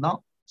చెప్పుకుందాం.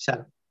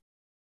 శరణం.